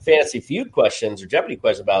fantasy feud questions or Jeopardy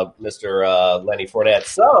questions about Mr. Lenny Fournette.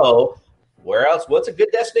 So where else? What's a good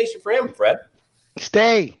destination for him, Fred?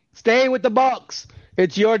 Stay with the Bucs.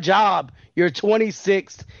 It's your job. You're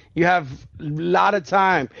 26th. You have a lot of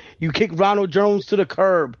time. You kick Ronald Jones to the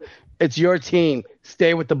curb. It's your team.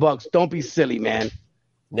 Stay with the Bucs. Don't be silly, man.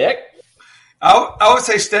 Nick? I would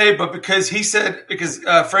say stay, but because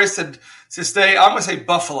Fred said to stay, I'm going to say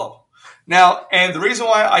Buffalo. Now, and the reason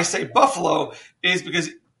why I say Buffalo is because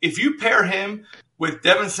if you pair him with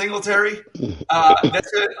Devin Singletary,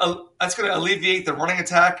 that's going to alleviate the running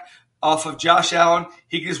attack off of Josh Allen.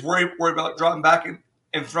 He can just worry about dropping back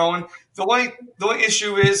and throwing. The only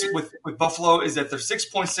issue is with Buffalo is that they're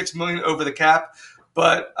 $6.6 million over the cap,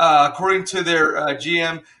 but according to their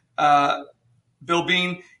GM, Bill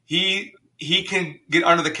Bean, he can get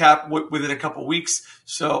under the cap within a couple weeks.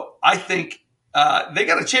 So I think they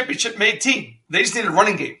got a championship-made team. They just need a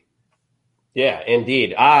running game. Yeah,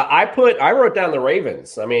 indeed. I wrote down the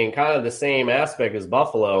Ravens. I mean, kind of the same aspect as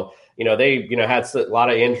Buffalo. They had a lot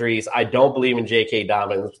of injuries. I don't believe in J.K.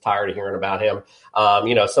 Dobbins. I'm tired of hearing about him.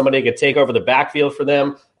 Somebody could take over the backfield for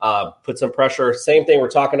them, put some pressure. Same thing we're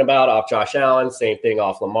talking about off Josh Allen. Same thing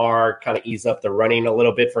off Lamar. Kind of ease up the running a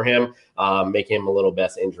little bit for him, make him a little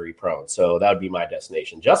less injury prone. So that would be my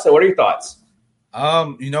destination. Justin, what are your thoughts?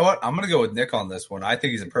 You know what? I'm going to go with Nick on this one. I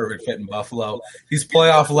think he's a perfect fit in Buffalo. He's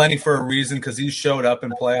playoff Lenny for a reason because he showed up in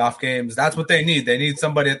playoff games. That's what they need. They need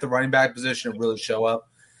somebody at the running back position to really show up.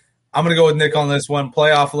 I'm going to go with Nick on this one.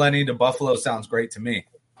 Playoff Lenny to Buffalo sounds great to me.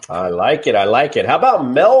 I like it. How about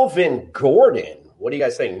Melvin Gordon? What do you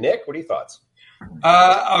guys think? Nick, what are your thoughts?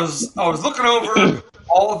 I was looking over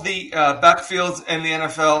all of the backfields in the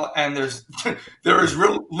NFL, and there is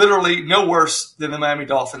literally no worse than the Miami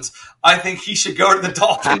Dolphins. I think he should go to the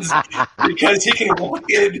Dolphins because he can walk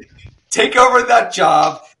in, take over that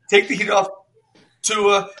job, take the heat off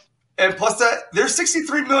Tua, and plus that there's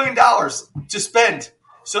 $63 million to spend.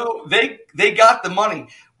 So they got the money.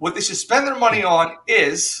 What they should spend their money on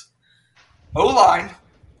is O-line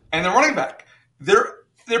and the running back.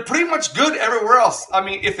 They're pretty much good everywhere else. I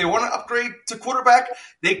mean, if they want to upgrade to quarterback,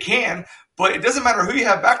 they can. But it doesn't matter who you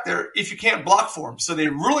have back there if you can't block for them. So they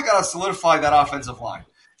really got to solidify that offensive line,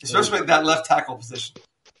 especially at that left tackle position.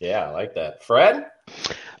 Yeah, I like that. Fred?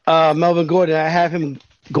 Melvin Gordon, I have him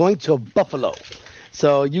going to Buffalo.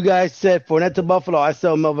 So you guys said Fournette to Buffalo. I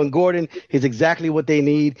saw Melvin Gordon. He's exactly what they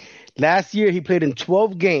need. Last year, he played in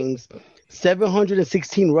 12 games,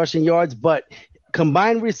 716 rushing yards, but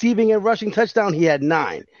combined receiving and rushing touchdown, he had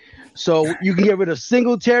 9. So you can get rid of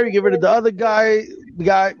Singletary, get rid of the other guy,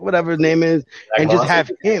 whatever his name is, and just have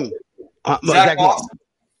him. Zach Moss.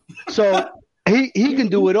 So he can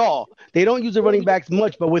do it all. They don't use the running backs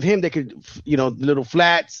much, but with him, they could, little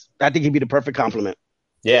flats. I think he'd be the perfect complement.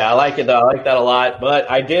 Yeah, I like it, though. I like that a lot. But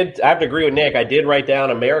I have to agree with Nick. I did write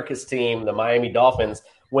down America's team, the Miami Dolphins.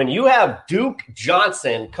 When you have Duke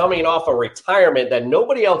Johnson coming off a retirement that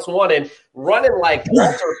nobody else wanted, running like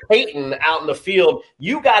Walter Payton out in the field,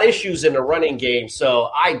 you got issues in the running game.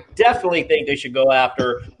 So I definitely think they should go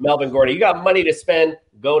after Melvin Gordon. You got money to spend,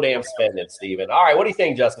 go damn spend it, Steven. All right, what do you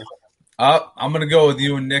think, Justin? I'm going to go with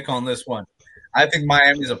you and Nick on this one. I think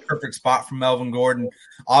Miami is a perfect spot for Melvin Gordon.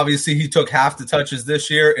 Obviously, he took half the touches this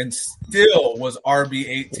year and still was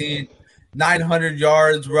RB18, 900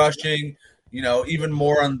 yards rushing, even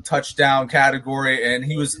more on the touchdown category, and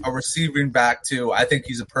he was a receiving back too. I think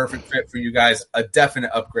he's a perfect fit for you guys, a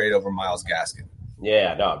definite upgrade over Myles Gaskin.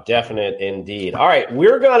 Yeah, no, definite indeed. All right,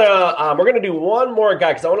 we're gonna do one more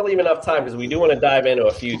guy because I want to leave enough time because we do want to dive into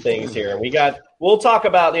a few things here. And we'll talk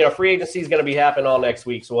about free agency is going to be happening all next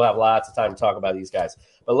week, so we'll have lots of time to talk about these guys.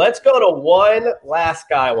 But let's go to one last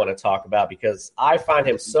guy I want to talk about because I find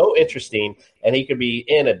him so interesting, and he could be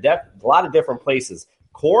in a lot of different places.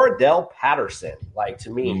 Cordell Patterson, to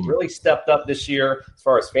me, really stepped up this year as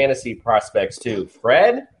far as fantasy prospects too.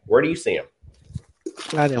 Fred, where do you see him?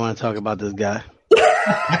 I didn't want to talk about this guy.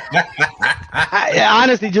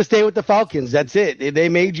 Honestly, just stay with the Falcons. That's it. They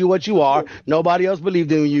made you what you are. Nobody else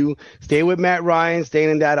believed in you. Stay with Matt Ryan. Stay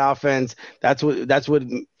in that offense. That's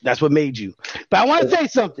what made you. But I want to say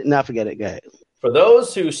something. Now forget it. Go ahead. For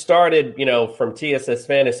those who started, from TSS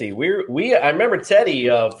Fantasy, I remember Teddy,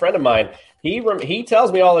 a friend of mine. He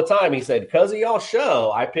tells me all the time. He said, "Because of y'all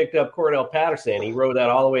show, I picked up Cordell Patterson." He rode that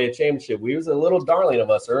all the way to championship. We was a little darling of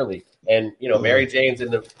us early, and Mary Jane's in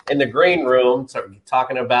the green room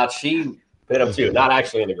talking about she bit him too. Not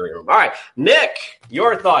actually in the green room. All right, Nick,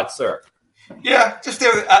 your thoughts, sir? Yeah, just stay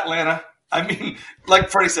with Atlanta. I mean, like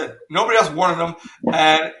Freddie said, nobody else wanted him,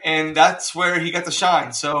 and that's where he got to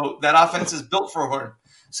shine. So that offense is built for him.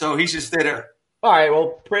 So he should stay there. All right,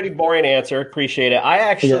 well, pretty boring answer. Appreciate it. I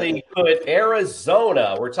actually put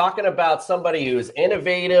Arizona. We're talking about somebody who's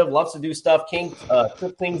innovative, loves to do stuff.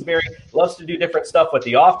 Cliff Kingsbury loves to do different stuff with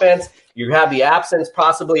the offense. You have the absence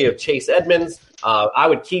possibly of Chase Edmonds. I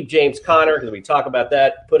would keep James Conner because we talk about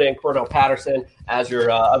that. Put in Cordell Patterson as your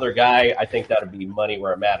other guy. I think that would be money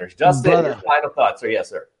where it matters. Justin, your final thoughts? Yes,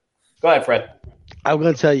 sir. Go ahead, Fred. I'm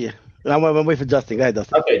going to tell you. I'm going to wait for Justin. Go ahead,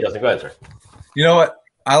 Justin. Okay, Justin, go ahead, sir. You know what?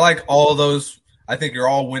 I like all of those. I think you're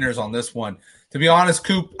all winners on this one. To be honest,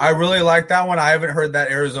 Coop, I really like that one. I haven't heard that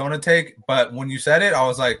Arizona take, but when you said it, I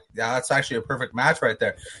was like, yeah, that's actually a perfect match right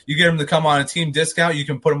there. You get them to come on a team discount. You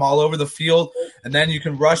can put them all over the field, and then you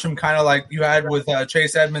can rush them kind of like you had with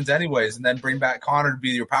Chase Edmonds anyways, and then bring back Connor to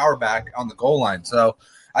be your power back on the goal line. So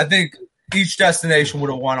I think each destination would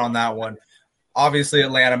have won on that one. Obviously,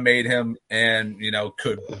 Atlanta made him and,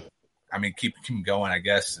 could, keep him going, I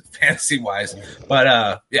guess, fantasy-wise.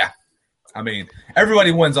 But, yeah.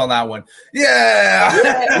 Everybody wins on that one. Yeah!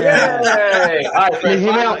 Yay! All right, Fred,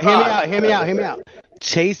 Hear me out.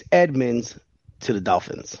 Chase Edmonds to the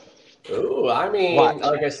Dolphins. Ooh, like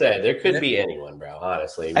I said, there could be anyone, bro,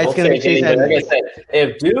 honestly. It's going to be Chase Edmonds. Like I said,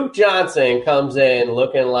 if Duke Johnson comes in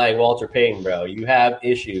looking like Walter Payton, bro, you have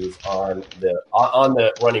issues on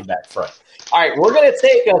the running back front. All right, we're going to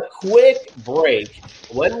take a quick break.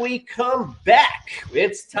 When we come back,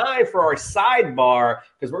 it's time for our sidebar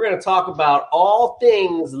because we're going to talk about all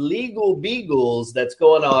things legal beagles that's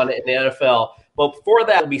going on in the NFL. But before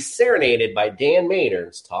that, we'll be serenaded by Dan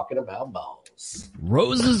Maynard's talking about balls.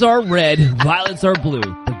 Roses are red, violets are blue,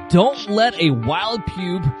 but don't let a wild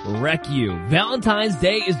pube wreck you. Valentine's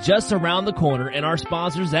Day is just around the corner, and our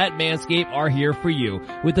sponsors at Manscaped are here for you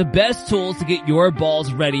with the best tools to get your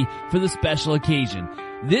balls ready for the special occasion.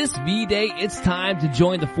 This V-Day, it's time to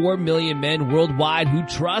join the 4 million men worldwide who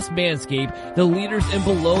trust Manscaped, the leaders in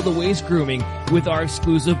below-the-waist grooming, with our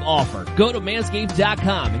exclusive offer. Go to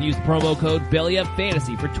manscaped.com and use the promo code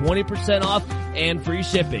BELLYUPFANTASY for 20% off and free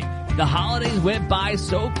shipping. The holidays went by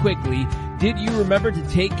so quickly. Did you remember to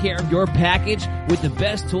take care of your package with the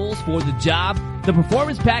best tools for the job? The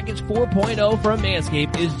Performance Package 4.0 from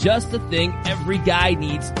Manscaped is just the thing every guy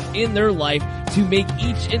needs in their life to make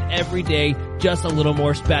each and every day just a little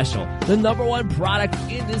more special. The number one product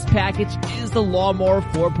in this package is the Lawnmower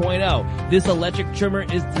 4.0. This electric trimmer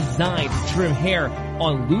is designed to trim hair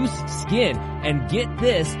on loose skin. And get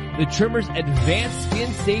this, the trimmer's advanced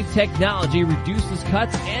skin-safe technology reduces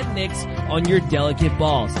cuts and nicks on your delicate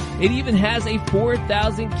balls. It even has a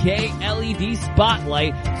 4000K LED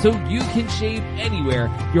spotlight so you can shave anywhere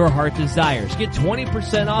your heart desires. Get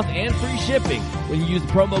 20% off and free shipping when you use the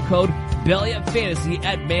promo code BELLYUPFANTASY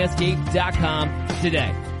at manscaped.com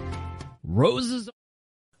today. Roses.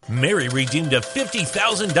 Mary redeemed a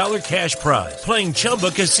 $50,000 cash prize playing Chumba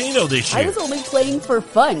Casino this year. I was only playing for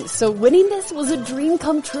fun, so winning this was a dream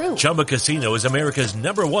come true. Chumba Casino is America's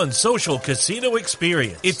 #1 social casino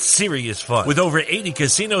experience. It's serious fun. With over 80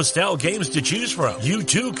 casino-style games to choose from, you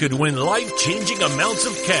too could win life-changing amounts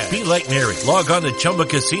of cash. Be like Mary. Log on to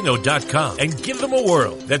ChumbaCasino.com and give them a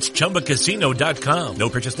whirl. That's ChumbaCasino.com. No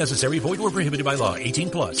purchase necessary. Void where prohibited by law.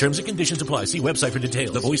 18+. Terms and conditions apply. See website for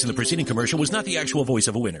details. The voice in the preceding commercial was not the actual voice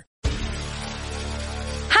of a winner.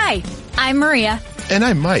 Hi, I'm Maria. And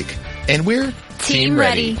I'm Mike. And we're Team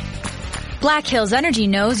Ready. Black Hills Energy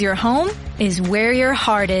knows your home is where your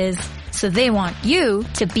heart is, so they want you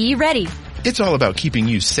to be ready. It's all about keeping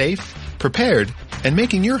you safe, prepared, and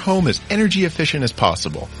making your home as energy efficient as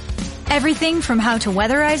possible. Everything from how to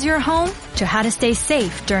weatherize your home to how to stay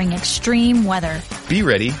safe during extreme weather. Be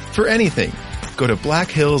ready for anything. Go to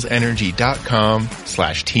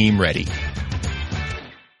blackhillsenergy.com/Team Ready.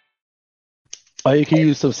 Or you can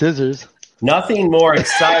use some scissors. Nothing more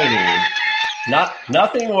exciting.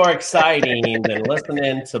 Nothing more exciting than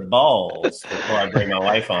listening to balls before I bring my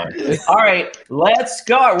wife on. All right, let's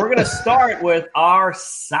go. We're going to start with our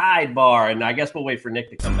sidebar, and I guess we'll wait for Nick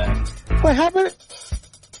to come back. What happened?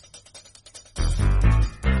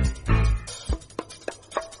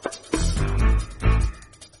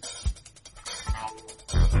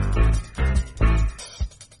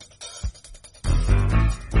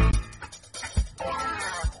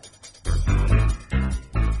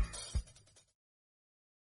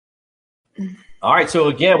 All right, so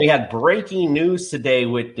again, we had breaking news today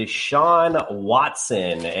with Deshaun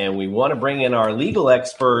Watson, and we want to bring in our legal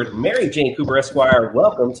expert, Mary Jane Cooper, Esquire.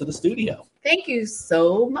 Welcome to the studio. Thank you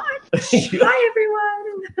so much. Hi,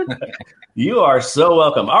 everyone. You are so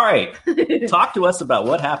welcome. All right, talk to us about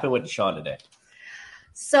what happened with Deshaun today.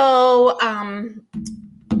 So,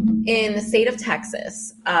 in the state of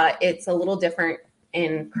Texas, it's a little different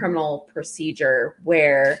in criminal procedure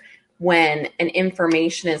where when an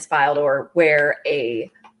information is filed or where a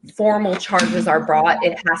formal charges are brought,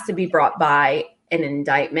 it has to be brought by an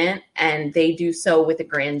indictment, and they do so with a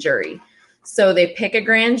grand jury. So they pick a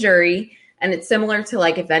grand jury, and it's similar to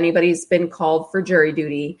like if anybody's been called for jury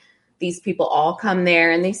duty, these people all come there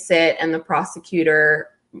and they sit, and the prosecutor,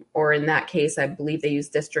 or in that case, I believe they use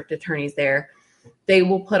district attorneys there, they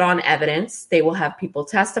will put on evidence. They will have people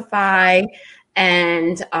testify,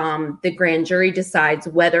 and the grand jury decides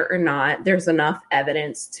whether or not there's enough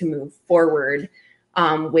evidence to move forward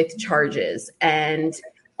with charges. And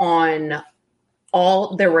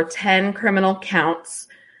there were 10 criminal counts.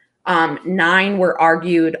 9 were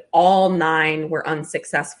argued. All 9 were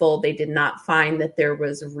unsuccessful. They did not find that there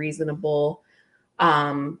was reasonable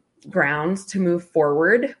grounds to move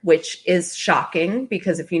forward, which is shocking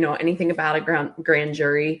because if you know anything about a grand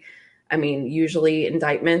jury, I mean, usually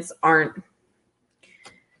indictments aren't,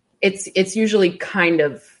 it's usually kind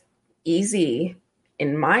of easy,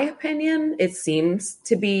 in my opinion. It seems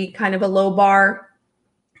to be kind of a low bar.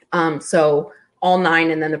 So all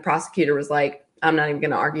 9, and then the prosecutor was like, I'm not even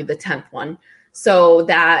going to argue the 10th one. So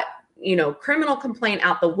that, criminal complaint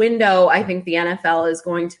out the window. I think the NFL is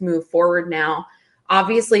going to move forward now.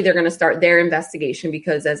 Obviously, they're going to start their investigation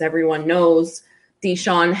because, as everyone knows,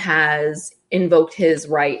 Deshaun has invoked his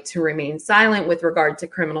right to remain silent with regard to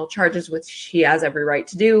criminal charges, which he has every right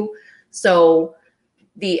to do. So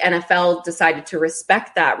the NFL decided to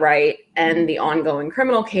respect that right and the ongoing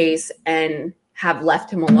criminal case and have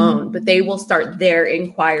left him alone. But they will start their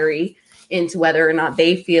inquiry into whether or not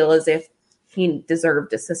they feel as if he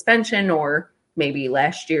deserved a suspension, or maybe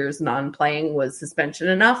last year's non-playing was suspension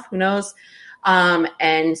enough. Who knows?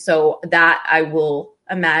 And so that, I will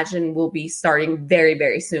imagine, will be starting very,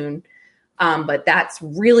 very soon. But that's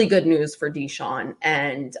really good news for Deshaun.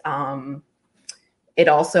 And it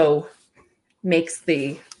also makes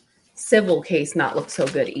the civil case not look so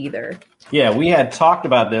good either. Yeah, we had talked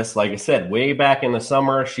about this, like I said, way back in the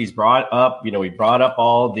summer. She's brought up, we brought up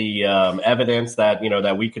all the evidence that,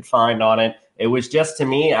 that we could find on it. It was just, to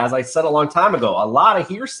me, as I said a long time ago, a lot of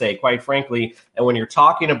hearsay, quite frankly. And when you're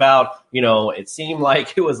talking about, it seemed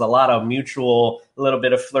like it was a lot of mutual, a little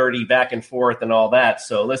bit of flirty back and forth and all that.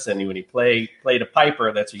 So listen, when you play the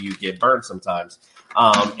piper, that's where you get burned sometimes.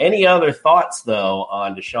 Any other thoughts, though,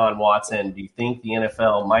 on Deshaun Watson? Do you think the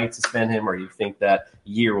NFL might suspend him, or do you think that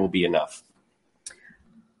year will be enough?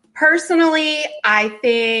 Personally, I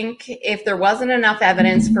think if there wasn't enough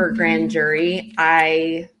evidence for a grand jury,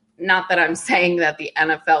 not that I'm saying that the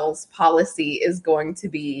NFL's policy is going to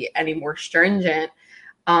be any more stringent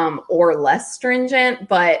or less stringent,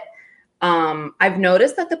 but I've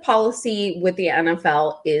noticed that the policy with the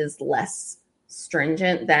NFL is less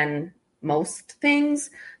stringent than most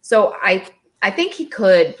things. So I think he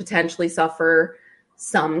could potentially suffer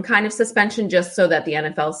some kind of suspension just so that the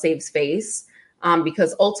NFL saves face,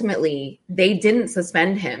 because ultimately they didn't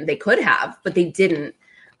suspend him. They could have, but they didn't.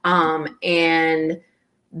 And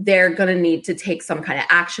they're going to need to take some kind of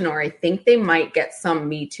action, or I think they might get some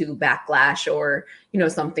Me Too backlash or,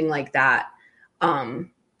 something like that.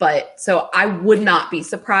 But so I would not be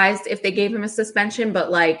surprised if they gave him a suspension,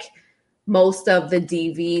 but like most of the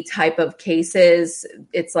DV type of cases,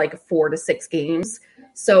 it's like 4 to 6 games.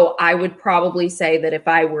 So I would probably say that if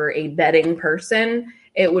I were a betting person,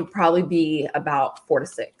 it would probably be about 4 to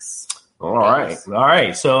 6. All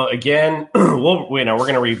right. So again, we're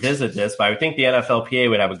going to revisit this, but I think the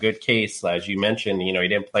NFLPA would have a good case. As you mentioned, he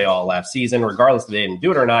didn't play all last season. Regardless if they didn't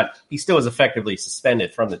do it or not, he still was effectively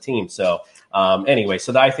suspended from the team. So anyway,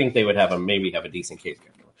 so I think they would maybe have a decent case.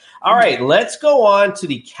 All right, let's go on to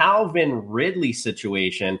the Calvin Ridley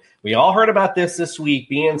situation. We all heard about this week,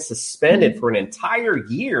 being suspended for an entire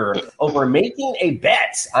year over making a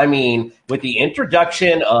bet. I mean, with the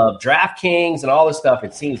introduction of DraftKings and all this stuff,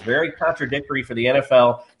 it seems very contradictory for the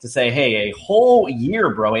NFL to say, hey, a whole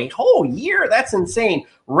year, bro, a whole year? That's insane.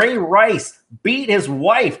 Ray Rice beat his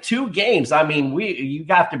wife 2 games. I mean, you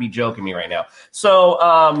have to be joking me right now.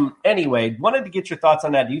 So anyway, wanted to get your thoughts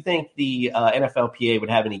on that. Do you think the NFLPA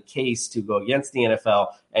would have any case to go against the NFL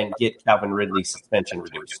and get Calvin Ridley's suspension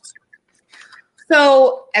reduced?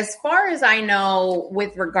 So as far as I know,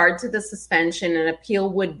 with regard to the suspension, an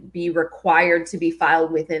appeal would be required to be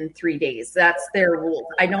filed within 3 days. That's their rule.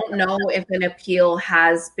 I don't know if an appeal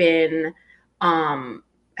has been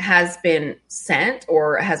sent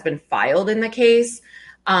or has been filed in the case,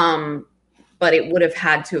 but it would have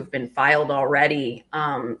had to have been filed already.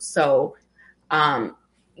 I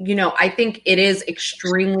think it is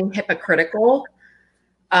extremely hypocritical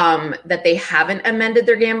that they haven't amended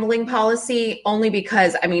their gambling policy, only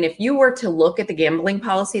because, I mean, if you were to look at the gambling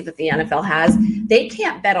policy that the NFL has, they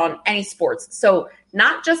can't bet on any sports. So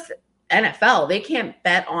not just NFL, they can't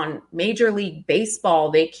bet on Major League Baseball,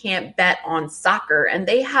 they can't bet on soccer, and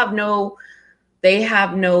they have no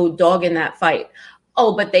dog in that fight.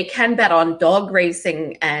 Oh, but they can bet on dog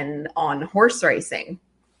racing and on horse racing,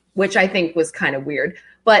 which I think was kind of weird.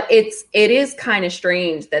 But it is kind of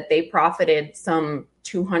strange that they profited some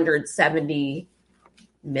 270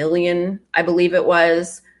 million, I believe it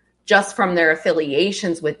was, just from their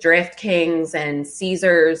affiliations with DraftKings and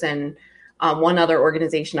Caesars and one other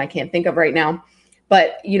organization I can't think of right now.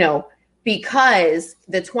 But, because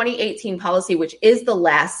the 2018 policy, which is the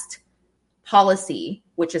last policy,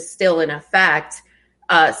 which is still in effect,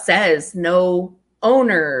 says no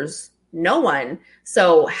owners, no one.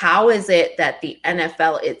 So how is it that the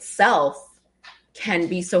NFL itself can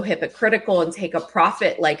be so hypocritical and take a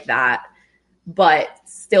profit like that, but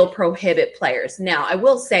still prohibit players? Now, I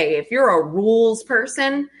will say, if you're a rules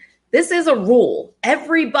person, this is a rule.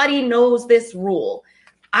 Everybody knows this rule.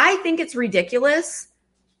 I think it's ridiculous,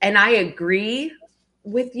 and I agree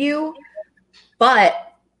with you, but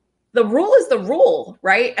the rule is the rule,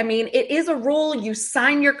 right? I mean, it is a rule. You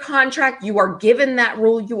sign your contract. You are given that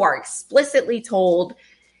rule. You are explicitly told.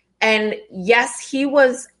 And yes, he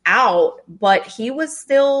was out, but he was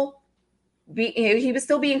still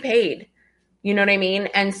being paid. You know what I mean?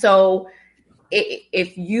 And so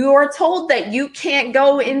if you are told that you can't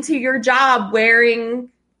go into your job wearing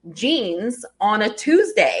jeans on a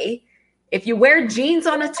Tuesday, if you wear jeans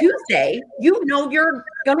on a Tuesday, you're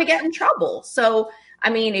going to get in trouble. So, I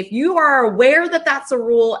mean, if you are aware that that's a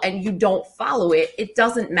rule and you don't follow it, it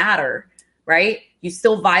doesn't matter, right? You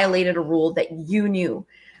still violated a rule that you knew.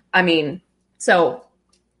 I mean, so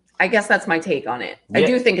I guess that's my take on it. Yeah. I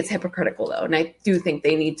do think it's hypocritical, though, and I do think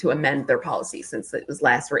they need to amend their policy since it was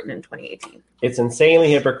last written in 2018. It's insanely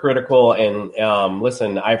hypocritical, and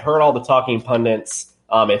listen, I've heard all the talking pundits.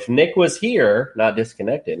 If Nick was here, not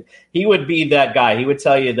disconnected, he would be that guy. He would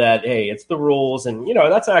tell you that, hey, it's the rules. And,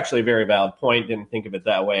 that's actually a very valid point. Didn't think of it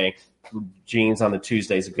that way. Jeans on the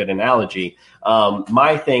Tuesday is a good analogy.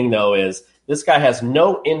 My thing, though, is this guy has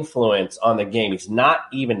no influence on the game. He's not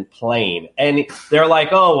even playing. And they're like,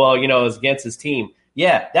 oh, well, it's against his team.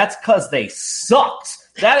 Yeah, that's because they sucked.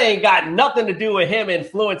 That ain't got nothing to do with him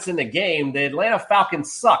influencing the game. The Atlanta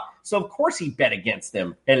Falcons suck. So, of course, he bet against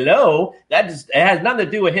them. Hello? It has nothing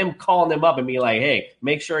to do with him calling them up and being like, hey,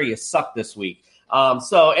 make sure you suck this week.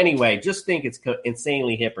 So, anyway, just think it's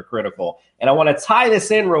insanely hypocritical. And I want to tie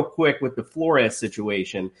this in real quick with the Flores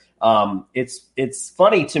situation. It's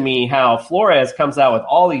funny to me how Flores comes out with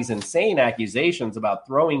all these insane accusations about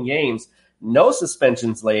throwing games, no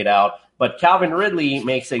suspensions laid out, but Calvin Ridley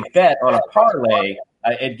makes a bet on a parlay.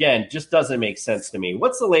 Again, just doesn't make sense to me.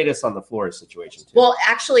 What's the latest on the Flores situation, too? Well,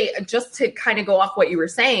 actually, just to kind of go off what you were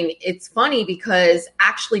saying, it's funny because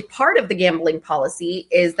actually part of the gambling policy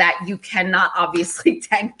is that you cannot obviously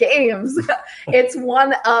tank games. It's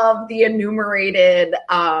one of the enumerated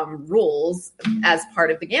rules as part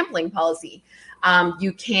of the gambling policy.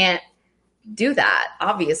 You can't do that,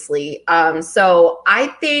 obviously. So I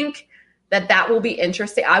think that will be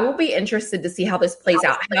interesting. I will be interested to see how this plays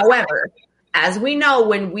out. However, as we know,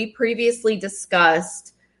 when we previously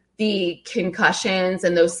discussed the concussions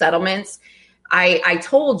and those settlements, I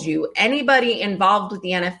told you anybody involved with the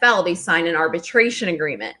NFL, they sign an arbitration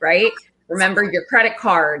agreement, right? Remember your credit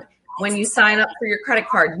card. When you sign up for your credit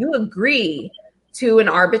card, you agree to an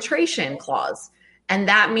arbitration clause. And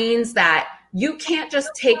that means that you can't just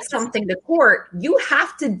take something to court. You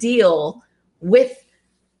have to deal with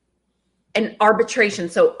an arbitration.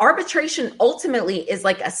 So arbitration ultimately is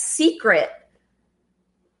like a secret.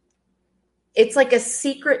 It's like a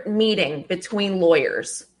secret meeting between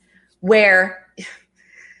lawyers where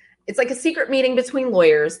it's like a secret meeting between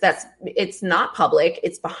lawyers it's not public.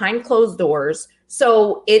 It's behind closed doors.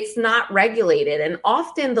 So it's not regulated. And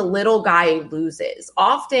often the little guy loses.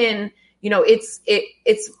 Often,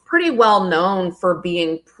 it's pretty well known for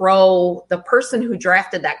being pro the person who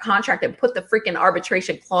drafted that contract and put the freaking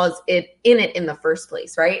arbitration clause in it in the first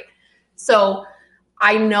place, right? So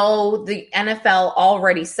I know the NFL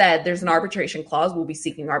already said there's an arbitration clause. We'll be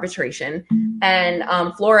seeking arbitration. And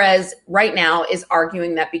Flores right now is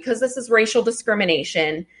arguing that because this is racial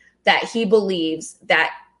discrimination, that he believes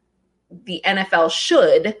that the NFL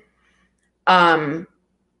should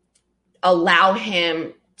allow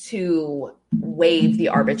him to waive the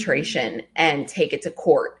arbitration and take it to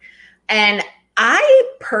court. And I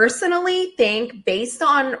personally think, based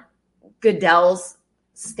on Goodell's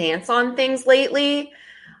stance on things lately,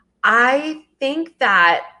 I think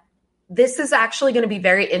that this is actually going to be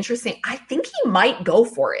very interesting. I think he might go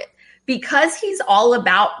for it because he's all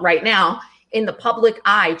about right now in the public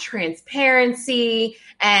eye transparency,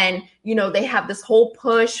 and they have this whole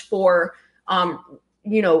push for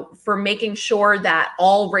for making sure that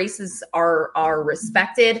all races are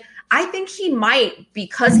respected. I think he might,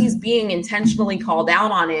 because he's being intentionally called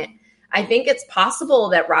out on it. I think it's possible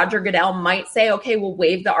that Roger Goodell might say, okay, we'll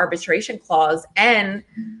waive the arbitration clause and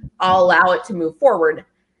I'll allow it to move forward.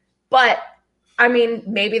 But I mean,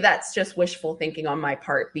 maybe that's just wishful thinking on my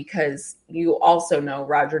part, because you also know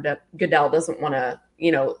Roger Goodell doesn't want to,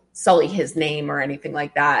 sully his name or anything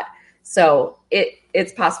like that. So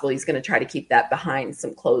it's possible he's going to try to keep that behind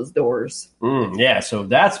some closed doors. Yeah. So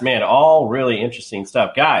that's, all really interesting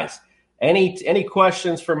stuff. Guys, any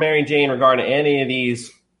questions for Mary Jane regarding any of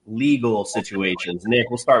these legal situations? Nick,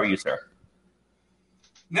 we'll start with you, sir.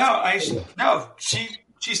 No,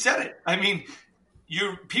 she said it. I mean,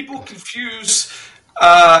 people confuse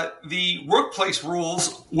the workplace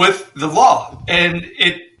rules with the law, and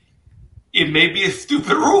it may be a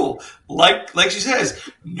stupid rule. Like she says,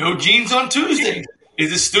 no jeans on Tuesdays.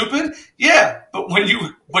 Is it stupid? Yeah, but when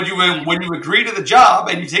you agree to the job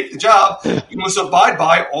and you take the job, you must abide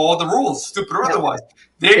by all the rules, stupid or otherwise.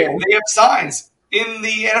 They have signs in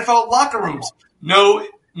the NFL locker rooms. No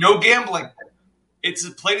gambling. It's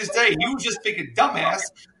as plain as day. He was just being a dumbass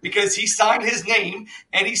because he signed his name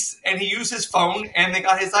and he used his phone and they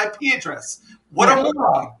got his IP address. What a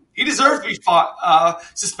moron! He deserves to be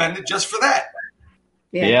suspended just for that.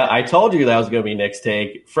 Yeah, I told you that was going to be Nick's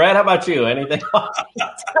take. Fred, how about you? Anything else?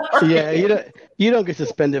 Yeah, you don't get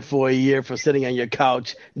suspended for a year for sitting on your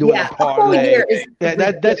couch doing a parlay.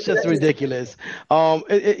 That's just ridiculous.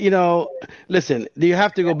 Listen, you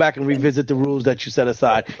have to go back and revisit the rules that you set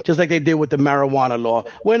aside, just like they did with the marijuana law.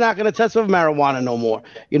 We're not going to test for marijuana no more.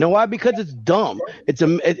 You know why? Because it's dumb.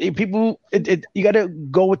 You got to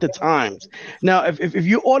go with the times. Now, if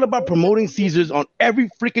you're all about promoting Caesars on every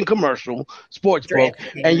freaking commercial, sports book,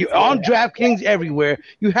 and you're on DraftKings everywhere,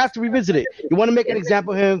 you have to revisit it. You want to make an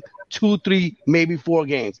example of him 2, 3, maybe 4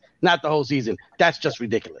 games, not the whole season. That's just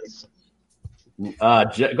ridiculous. Go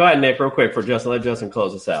ahead, Nick, real quick for Justin. Let Justin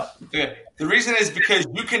close us out. Okay. The reason is because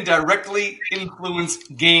you can directly influence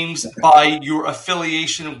games by your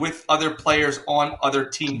affiliation with other players on other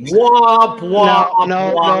teams. Womp, womp,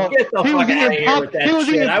 no. womp. Get the fuck out of here with that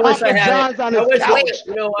shit. I wish I had it.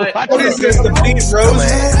 You know what? What is this, the Pete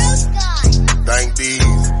Rose? Thank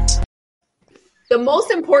these. The most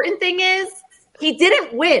important thing is he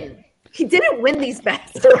didn't win. He didn't win these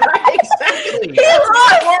bets, right? Exactly. He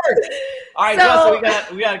lost. All right,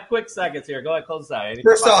 Justin, we got quick seconds here. Go ahead, close this out.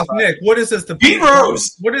 First off, Nick, what is this? The Pete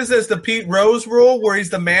Rose? What is this? The Pete Rose rule, where he's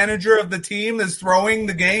the manager of the team that's throwing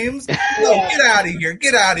the games? No, get out of here!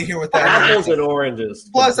 Get out of here with that. Apples and oranges.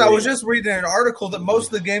 Plus, I was just reading an article that most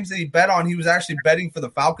of the games that he bet on, he was actually betting for the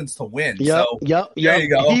Falcons to win. Yep. There you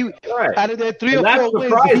go. Out of their 3 or 4 wins,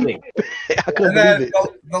 surprising. I couldn't believe it.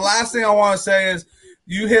 The last thing I want to say is,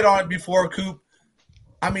 you hit on it before, Coop.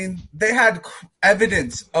 I mean, they had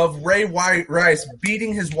evidence of Ray Rice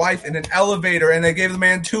beating his wife in an elevator, and they gave the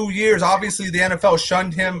man 2 years. Obviously, the NFL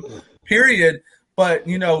shunned him, period. But,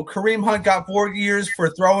 Kareem Hunt got 4 years for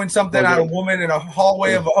throwing something at a woman in a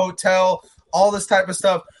hallway of a hotel, all this type of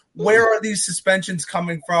stuff. Where are these suspensions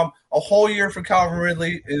coming from? A whole year for Calvin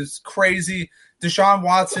Ridley is crazy. Deshaun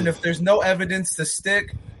Watson, if there's no evidence to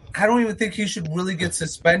stick, I don't even think he should really get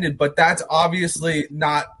suspended, but that's obviously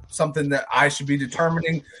not something that I should be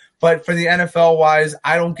determining. But for the NFL-wise,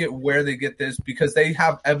 I don't get where they get this, because they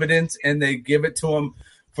have evidence and they give it to him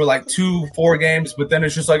for like 2-4 games, but then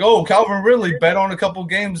it's just like, oh, Calvin Ridley bet on a couple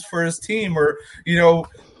games for his team, or,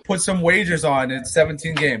 put some wagers on in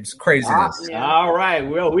 17 games. Craziness. All right.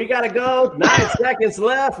 Well, we got to go. 9 seconds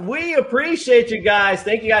left. We appreciate you guys.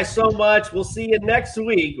 Thank you guys so much. We'll see you next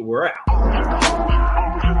week. We're out.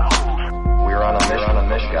 We're on a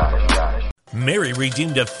mission, guys. Mary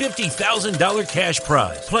redeemed a $50,000 cash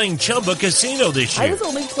prize playing Chumba Casino this year. I was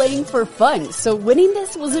only playing for fun, so winning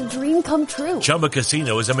this was a dream come true. Chumba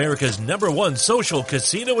Casino is America's #1 social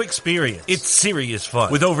casino experience. It's serious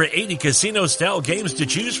fun. With over 80 casino-style games to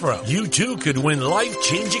choose from, you too could win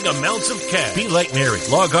life-changing amounts of cash. Be like Mary.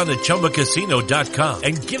 Log on to ChumbaCasino.com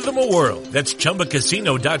and give them a whirl. That's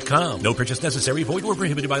ChumbaCasino.com. No purchase necessary. Void or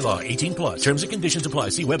prohibited by law. 18+. Terms and conditions apply.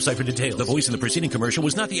 See website for details. The voice in the preceding commercial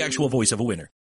was not the actual voice of a winner.